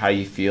 How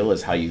you feel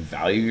is how you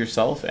value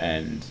yourself,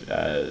 and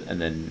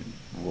then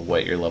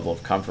what your level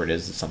of comfort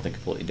is something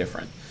completely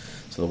different.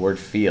 So the word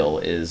 "feel"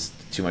 is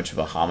too much of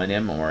a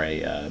homonym or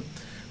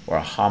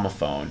a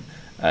homophone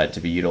to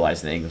be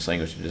utilized in the English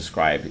language to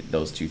describe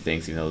those two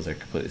things, even though those are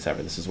completely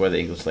separate. This is where the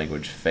English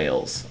language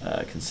fails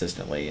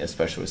consistently,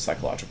 especially with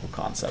psychological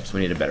concepts.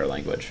 We need a better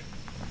language.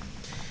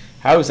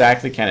 How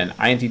exactly can an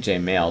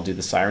INTJ male do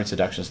the siren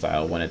seduction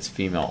style when it's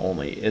female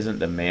only? Isn't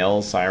the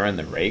male siren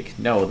the rake?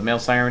 No, the male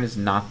siren is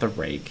not the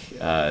rake.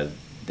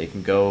 They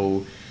can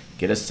go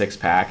get a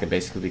six-pack and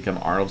basically become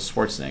Arnold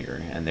Schwarzenegger,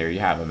 and there you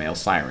have a male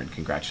siren.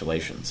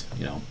 Congratulations.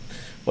 You know,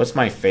 what's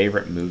my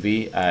favorite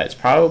movie? It's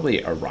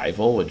probably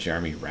Arrival with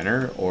Jeremy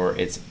Renner, or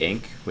it's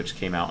Inc., which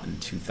came out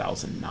in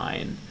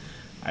 2009,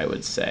 I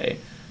would say.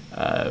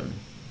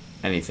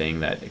 Anything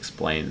that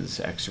explains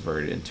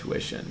extroverted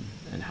intuition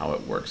and how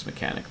it works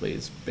mechanically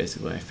is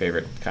basically my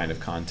favorite kind of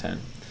content.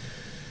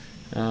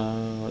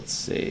 Let's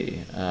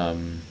see.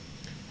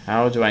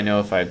 How do I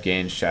know if I've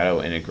gained shadow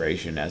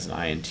integration as an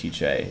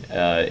INTJ?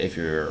 If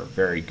you're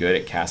very good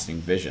at casting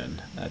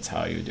vision, that's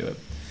how you do it.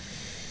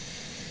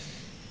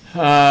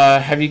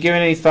 Have you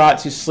given any thought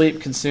to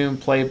sleep, consume,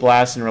 play,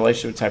 blast in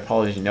relationship with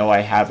typology? No, I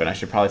haven't. I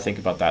should probably think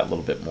about that a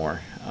little bit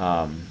more.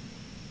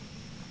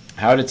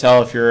 How to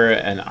tell if you're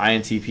an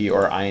INTP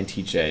or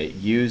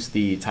INTJ? Use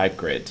the type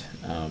grid.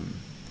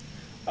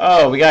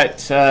 Oh, we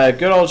got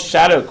good old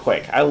Shadow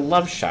Quick. I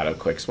love Shadow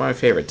Quick. It's one of my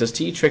favorite. Does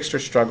T Trickster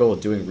struggle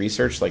with doing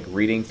research, like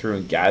reading through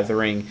and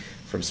gathering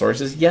from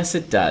sources? Yes,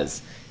 it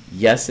does.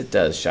 Yes, it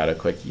does, Shadow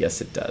Quick.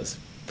 Yes, it does.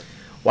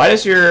 Why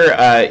does your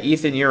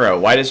Ethan Euro?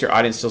 Why does your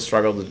audience still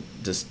struggle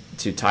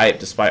to type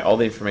despite all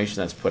the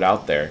information that's put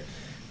out there?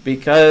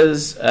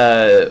 Because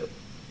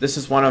this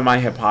is one of my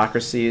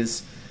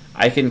hypocrisies.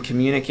 I can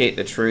communicate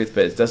the truth,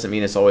 but it doesn't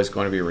mean it's always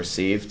going to be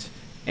received.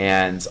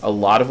 And a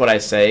lot of what I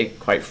say,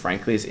 quite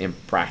frankly, is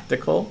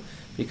impractical,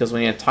 because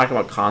when you talk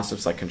about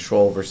concepts like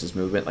control versus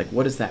movement, like,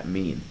 what does that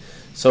mean?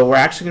 So we're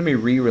actually going to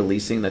be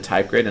re-releasing the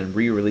type grid and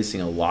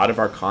re-releasing a lot of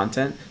our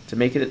content to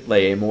make it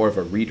like a more of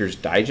a Reader's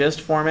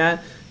Digest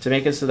format, to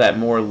make it so that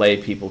more lay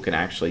people can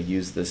actually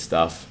use this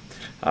stuff.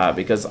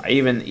 Because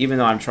even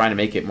though I'm trying to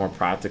make it more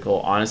practical,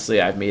 honestly,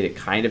 I've made it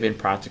kind of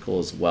impractical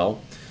as well.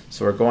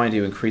 So we're going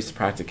to increase the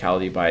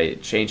practicality by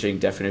changing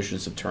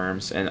definitions of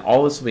terms, and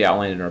all this will be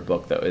outlined in our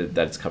book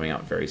that's coming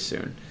out very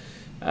soon.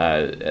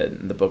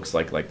 And the book's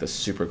like the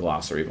super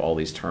glossary of all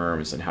these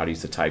terms and how to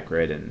use the type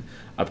grid and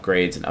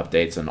upgrades and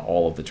updates and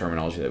all of the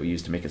terminology that we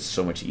use to make it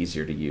so much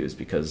easier to use,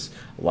 because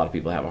a lot of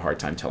people have a hard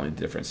time telling the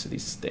difference to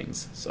these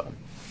things. So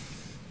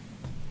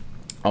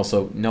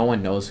also, no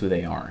one knows who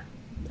they are,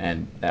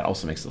 and that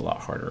also makes it a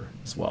lot harder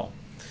as well.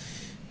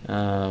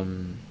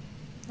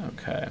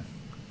 Okay.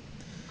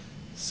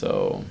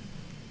 So,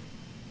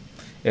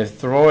 If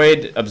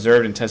Freud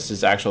observed and tested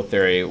his actual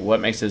theory, what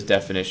makes his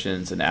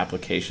definitions and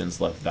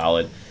applications less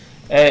valid?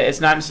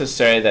 It's not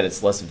necessarily that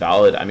it's less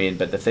valid. I mean,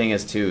 but the thing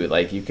is too,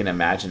 like you can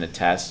imagine a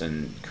test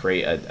and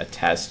create a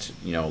test,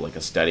 you know, like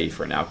a study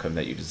for an outcome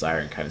that you desire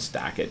and kind of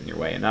stack it in your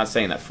way. I'm not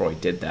saying that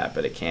Freud did that,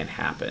 but it can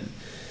happen.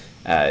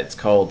 It's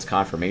called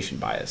confirmation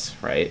bias,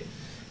 right?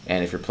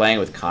 And if you're playing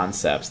with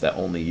concepts that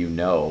only you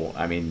know,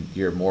 I mean,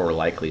 you're more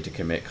likely to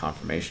commit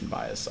confirmation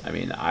bias. I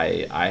mean,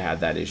 I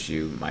had that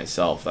issue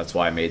myself. That's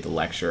why I made the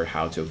lecture,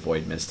 How to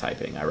Avoid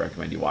Mistyping. I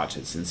recommend you watch it.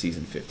 It's in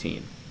season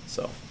 15.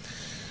 So,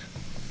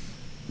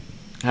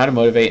 how to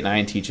motivate an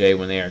INTJ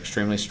when they are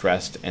extremely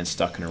stressed and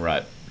stuck in a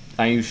rut.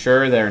 Are you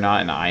sure they're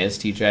not an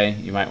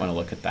ISTJ? You might want to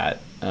look at that.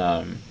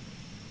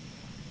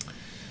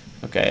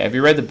 Okay, have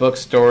you read the book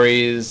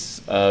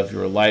Stories of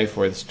Your Life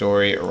where the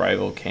story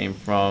Arrival came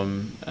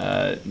from?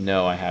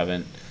 No, I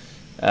haven't.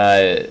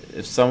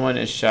 If someone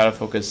is shadow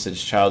focused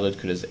since childhood,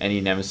 could his any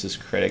nemesis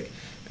critic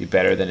be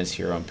better than his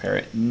hero and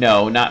parent?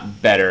 No,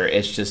 not better.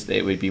 It's just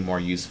it would be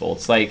more useful.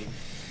 It's like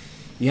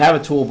you have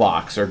a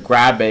toolbox or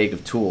grab bag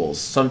of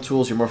tools. Some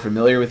tools you're more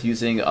familiar with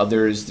using,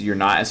 others you're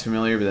not as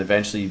familiar, but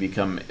eventually you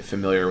become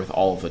familiar with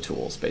all of the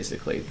tools,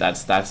 basically.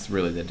 That's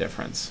really the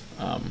difference.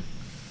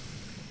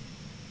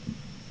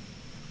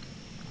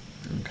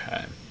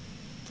 Okay.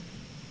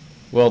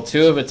 Will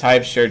two of a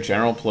type share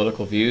general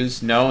political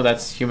views? No,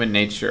 that's human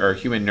nature or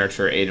human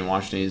nurture. Aiden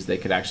Washingtonese, they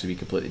could actually be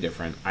completely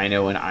different. I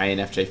know an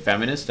INFJ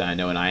feminist and I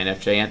know an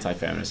INFJ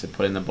anti-feminist, and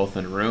putting them both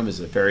in a room is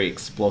a very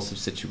explosive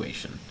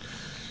situation.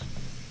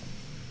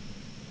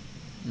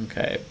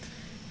 Okay.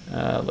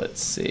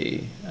 Let's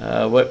see.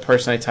 What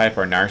personality type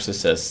are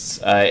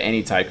narcissists?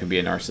 Any type can be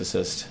a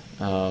narcissist.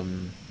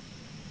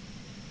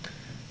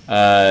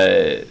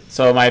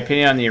 So my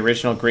opinion on the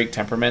original Greek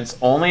temperaments,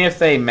 only if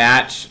they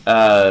match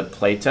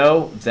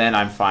Plato, then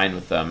I'm fine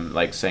with them,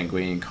 like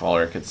sanguine,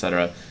 choleric,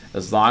 etc.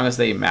 As long as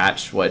they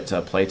match what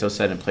Plato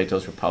said in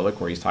Plato's Republic,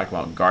 where he's talking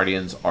about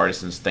guardians,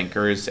 artisans,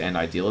 thinkers, and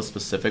idealists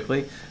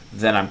specifically,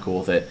 then I'm cool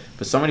with it.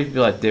 But so many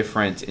people have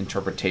different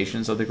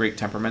interpretations of the Greek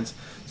temperaments,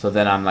 so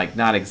then I'm like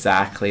not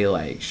exactly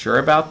like sure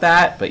about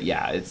that. But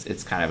yeah,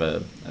 it's kind of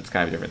a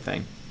different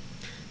thing.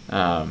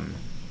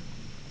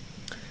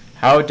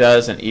 How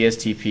does an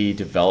ESTP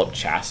develop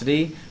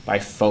chastity? By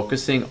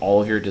focusing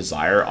all of your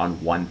desire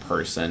on one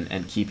person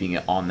and keeping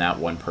it on that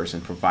one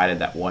person, provided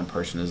that one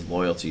person is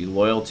loyal to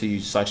you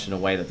such in a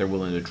way that they're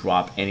willing to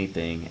drop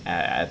anything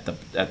at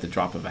the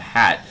drop of a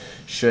hat,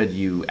 should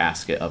you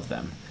ask it of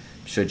them,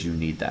 should you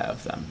need that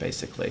of them,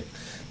 basically.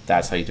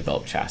 That's how you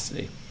develop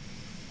chastity.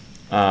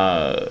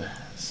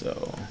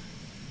 So...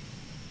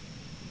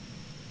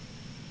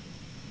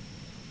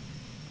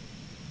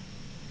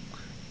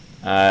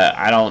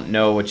 I don't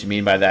know what you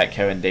mean by that,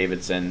 Kevin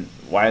Davidson.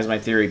 Why is my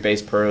theory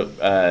based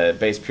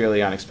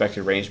purely on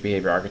expected range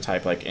behavior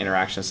archetype, like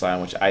interaction style,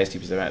 in which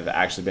ISTPs have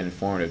actually been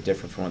informative,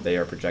 different from what they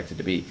are projected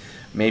to be?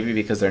 Maybe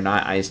because they're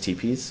not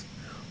ISTPs,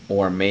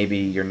 or maybe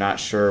you're not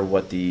sure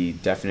what the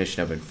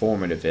definition of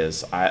informative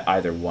is.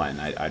 Either one,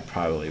 I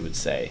probably would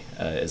say,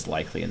 is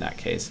likely in that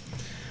case.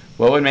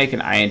 What would make an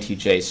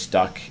INTJ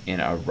stuck in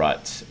a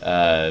rut?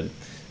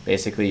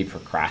 Basically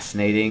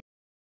procrastinating.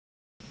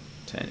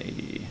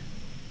 1080.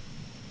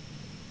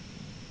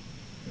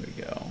 Here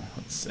we go.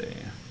 Let's see.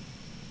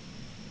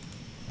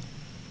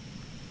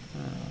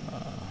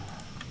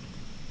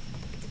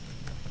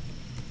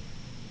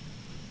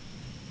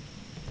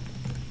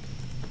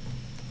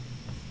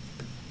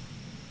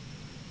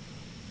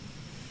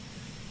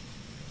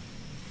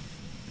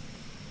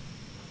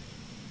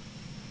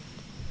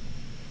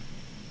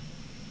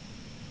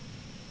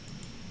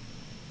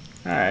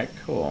 Alright,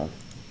 cool.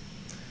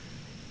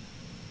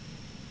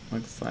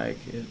 Looks like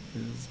it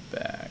is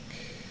back.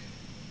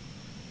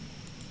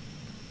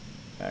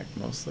 Back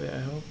mostly, I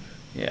hope.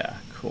 Yeah,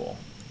 cool.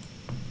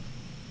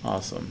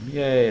 Awesome.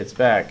 Yay, it's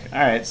back.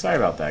 Alright, sorry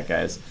about that,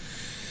 guys.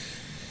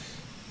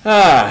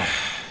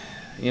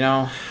 You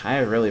know, I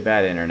have really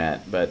bad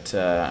internet, but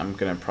I'm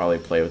going to probably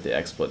play with the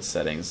XSplit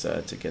settings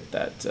to get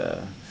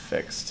that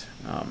fixed.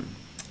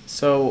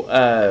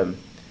 Aiden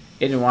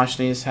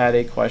Washingtonese had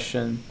a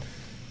question,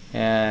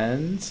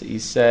 and he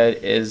said,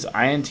 is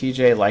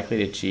INTJ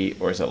likely to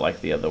cheat, or is it like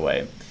the other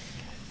way?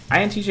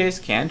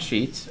 INTJs can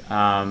cheat,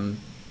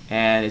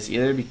 and it's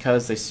either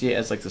because they see it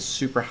as like the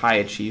super high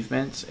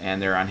achievement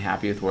and they're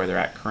unhappy with where they're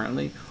at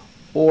currently,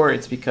 or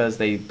it's because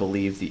they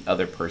believe the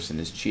other person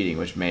is cheating,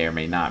 which may or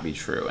may not be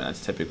true, and that's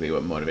typically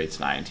what motivates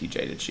an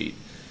INTJ to cheat.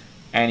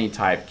 Any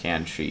type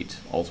can cheat,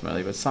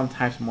 ultimately, but some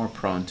types are more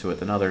prone to it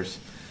than others.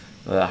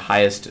 The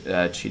highest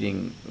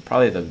cheating,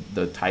 probably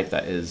the type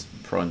that is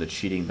prone to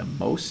cheating the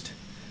most,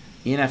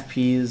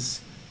 ENFPs,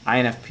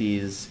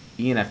 INFPs,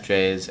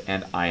 ENFJs,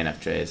 and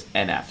INFJs.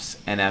 NFs.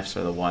 NFs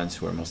are the ones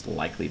who are most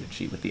likely to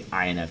cheat, with the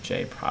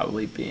INFJ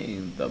probably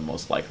being the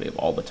most likely of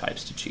all the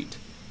types to cheat,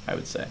 I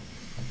would say.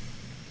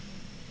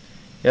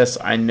 Yes,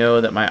 I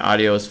know that my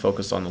audio is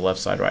focused on the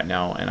left side right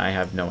now, and I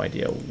have no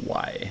idea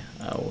why.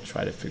 We'll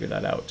try to figure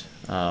that out.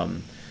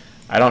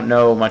 I don't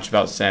know much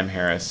about Sam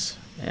Harris,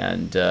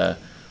 and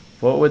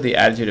What would the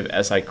attitude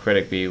of SI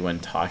critic be when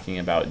talking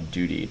about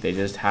duty? They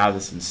just have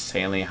this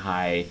insanely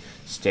high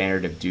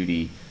standard of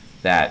duty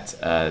that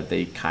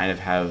they kind of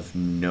have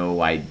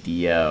no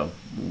idea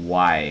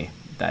why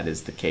that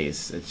is the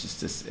case. It's just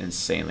this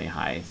insanely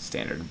high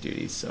standard of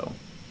duty. So,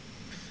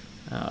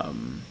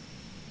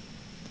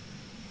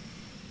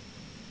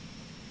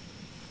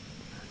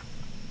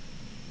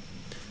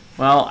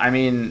 well, I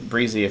mean,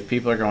 Breezy, if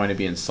people are going to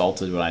be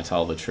insulted when I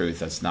tell the truth,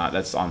 that's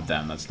on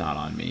them. That's not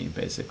on me,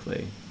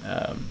 basically.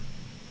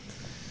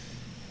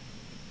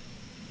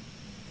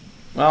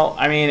 Well,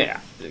 I mean,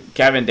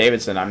 Kevin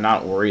Davidson, I'm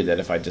not worried that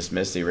if I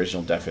dismiss the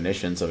original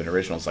definitions of an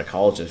original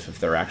psychologist,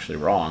 if they're actually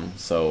wrong.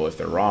 So if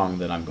they're wrong,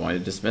 then I'm going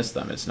to dismiss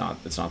them. It's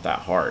not that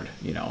hard,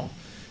 you know.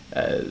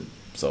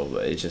 So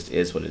it just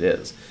is what it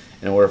is.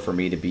 In order for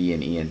me to be an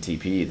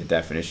ENTP, the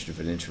definition of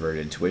an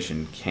introverted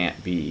intuition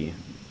can't be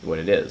what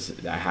it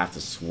is. I have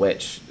to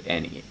switch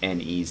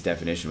NE's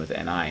definition with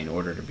NI in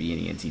order to be an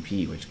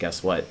ENTP, which,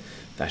 guess what?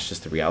 That's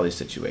just the reality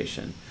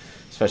situation.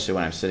 Especially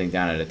when I'm sitting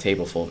down at a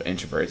table full of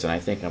introverts and I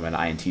think I'm an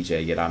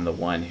INTJ, yet I'm the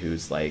one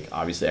who's like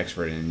obviously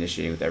extroverted and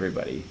initiating with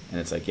everybody. And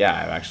it's like, yeah,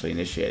 I'm actually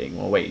initiating.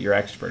 Well, wait, you're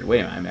extroverted.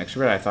 Wait a minute, I'm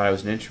extrovert? I thought I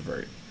was an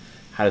introvert.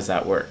 How does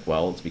that work?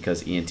 Well, it's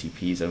because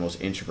ENTPs are the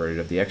most introverted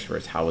of the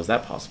extroverts. How is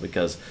that possible?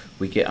 Because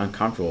we get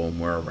uncomfortable when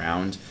we're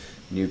around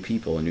new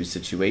people and new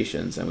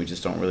situations, and we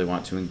just don't really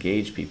want to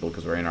engage people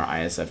because we're in our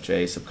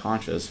ISFJ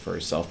subconscious for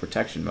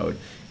self-protection mode,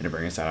 and to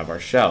bring us out of our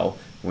shell,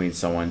 we need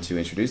someone to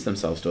introduce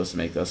themselves to us to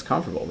make us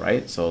comfortable,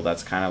 right? So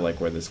that's kind of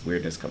like where this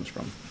weirdness comes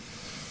from.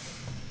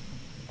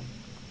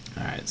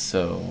 All right,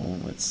 so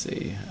let's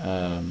see.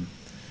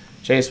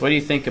 Chase, what do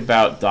you think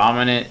about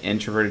dominant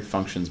introverted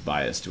functions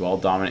bias? Do all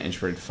dominant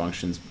introverted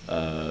functions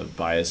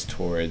bias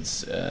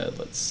towards,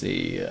 let's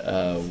see,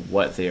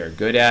 what they are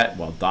good at,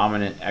 while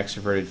dominant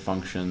extroverted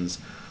functions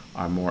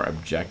are more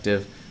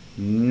objective?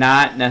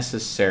 Not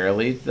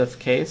necessarily the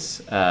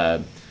case,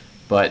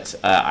 but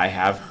I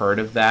have heard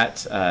of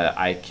that.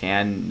 I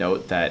can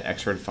note that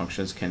extroverted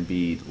functions can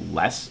be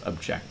less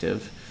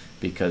objective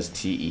because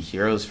TE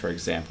heroes, for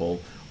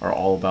example, are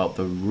all about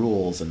the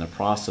rules and the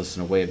process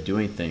and a way of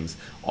doing things,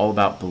 all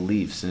about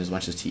beliefs, and as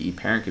much as TE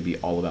parent could be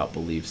all about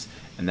beliefs,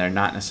 and they're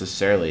not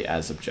necessarily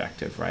as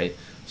objective, right?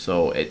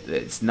 So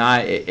it's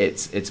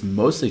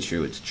mostly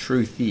true. It's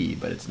truthy,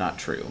 but it's not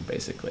true,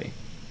 basically.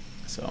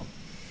 So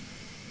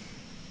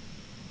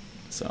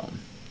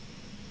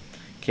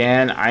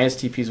can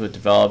ISTPs with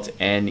developed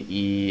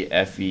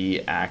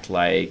NEFE act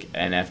like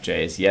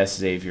NFJs? Yes,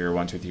 Xavier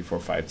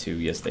 123452.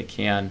 Yes, they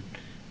can.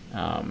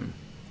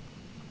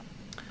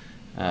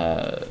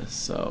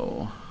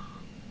 So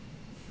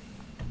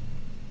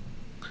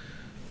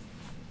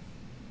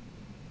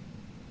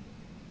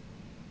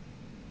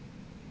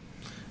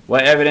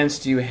what evidence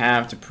do you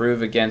have to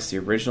prove against the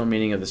original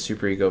meaning of the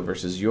superego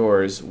versus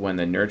yours when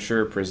the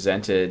nurture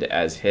presented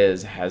as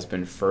his has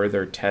been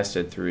further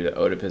tested through the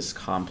Oedipus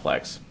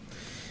complex?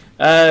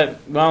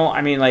 Well,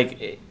 I mean,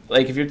 like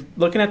if you're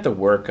looking at the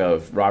work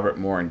of Robert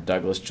Moore and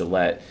Douglas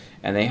Gillette,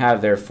 and they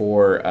have their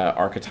 4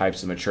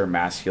 archetypes of mature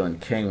masculine: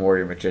 king,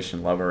 warrior,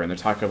 magician, lover, and they're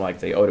talking about like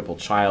the Oedipal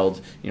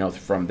child, you know,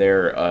 from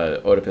their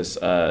Oedipus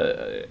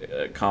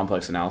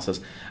complex analysis.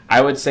 I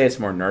would say it's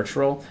more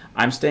nurtural.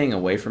 I'm staying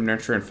away from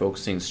nurture and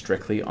focusing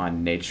strictly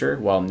on nature.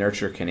 While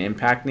nurture can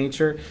impact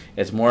nature,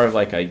 it's more of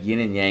like a yin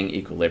and yang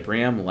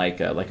equilibrium,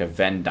 like a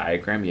Venn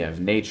diagram. You have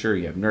nature,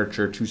 you have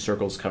nurture, 2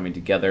 circles coming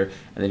together,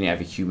 and then you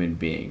have a human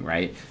being,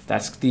 right?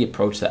 That's the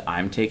approach that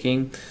I'm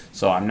taking.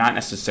 So I'm not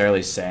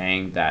necessarily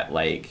saying that,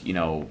 like, you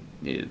know,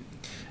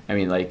 I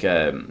mean,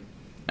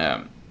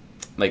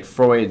 like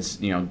Freud's,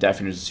 you know,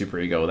 definition of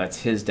superego,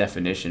 that's his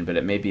definition, but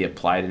it may be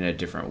applied in a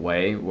different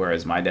way,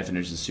 whereas my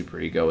definition of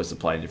superego is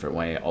applied in a different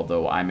way,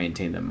 although I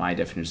maintain that my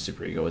definition of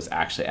superego is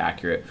actually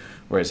accurate,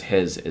 whereas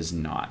his is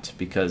not.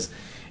 Because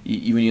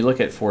when you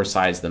look at 4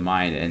 sides of the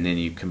mind and then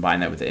you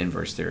combine that with the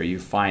inverse theory, you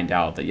find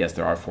out that, yes,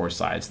 there are 4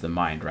 sides to the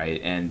mind, right?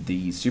 And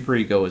the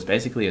superego is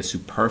basically a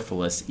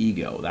superfluous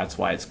ego. That's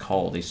why it's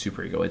called a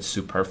superego. It's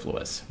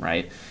superfluous,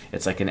 right?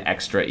 It's like an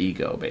extra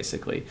ego,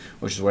 basically,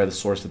 which is where the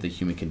source of the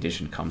human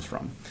condition comes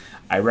from.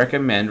 I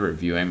recommend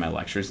reviewing my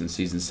lectures in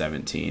season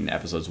 17,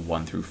 episodes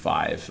 1 through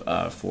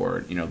 5,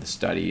 for, you know, the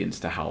study as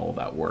to how all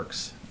that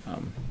works.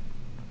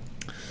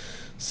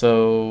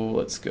 So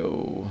let's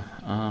go.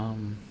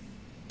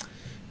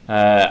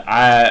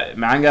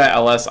 Manga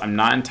LS, I'm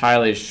not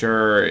entirely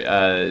sure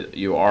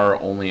you are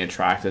only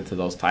attracted to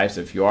those types.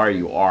 If you are,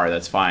 you are.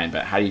 That's fine.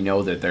 But how do you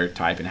know that they're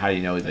type, and how do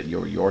you know that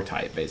you're your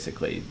type,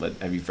 basically?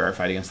 Have you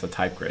verified against the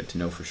type grid to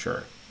know for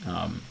sure?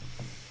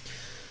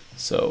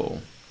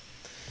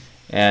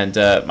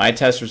 My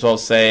test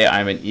results say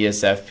I'm an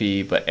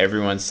ESFP, but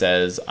everyone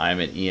says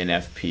I'm an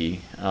ENFP,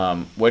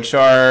 which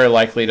are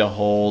likely to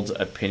hold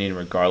opinion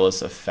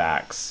regardless of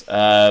facts.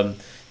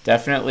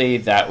 Definitely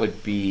that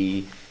would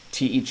be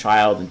TE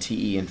child and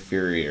TE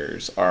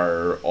inferiors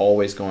are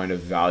always going to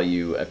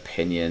value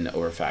opinion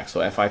over facts.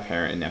 So FI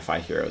parent and FI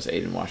heroes,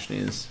 Aiden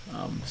Washington is.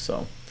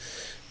 But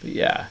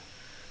yeah.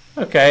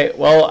 Okay,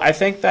 well, I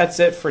think that's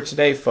it for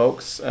today,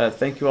 folks.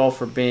 Thank you all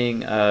for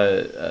being,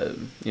 here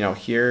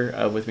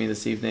with me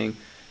this evening.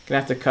 Gonna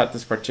have to cut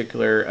this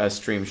particular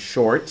stream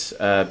short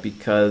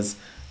because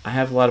I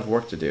have a lot of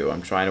work to do.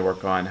 I'm trying to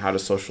work on how to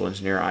social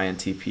engineer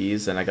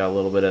INTPs, and I got a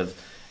little bit of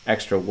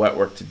extra wet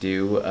work to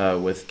do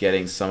with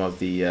getting some of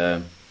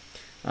the,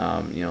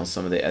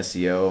 some of the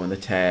SEO and the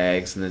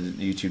tags and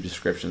the YouTube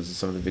descriptions of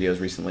some of the videos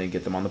recently, and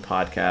get them on the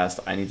podcast.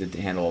 I need to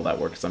handle all that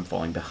work because I'm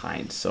falling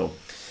behind. So.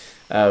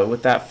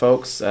 With that,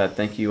 folks,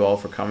 thank you all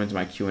for coming to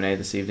my Q&A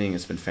this evening.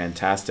 It's been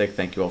fantastic.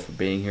 Thank you all for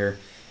being here.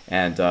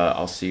 And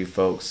I'll see you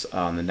folks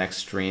on the next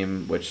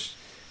stream, which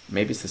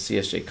maybe it's the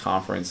CSJ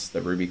conference,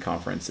 the Ruby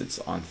conference. It's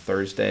on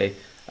Thursday.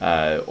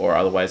 Or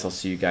otherwise, I'll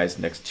see you guys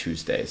next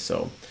Tuesday.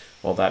 So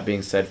all that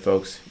being said,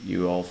 folks,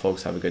 you all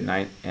folks have a good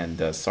night.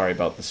 And sorry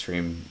about the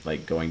stream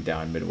going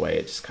down midway.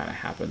 It just kind of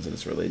happens, and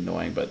it's really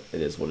annoying, but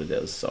it is what it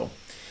is. So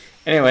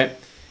anyway,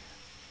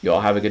 you all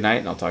have a good night,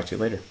 and I'll talk to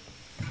you later.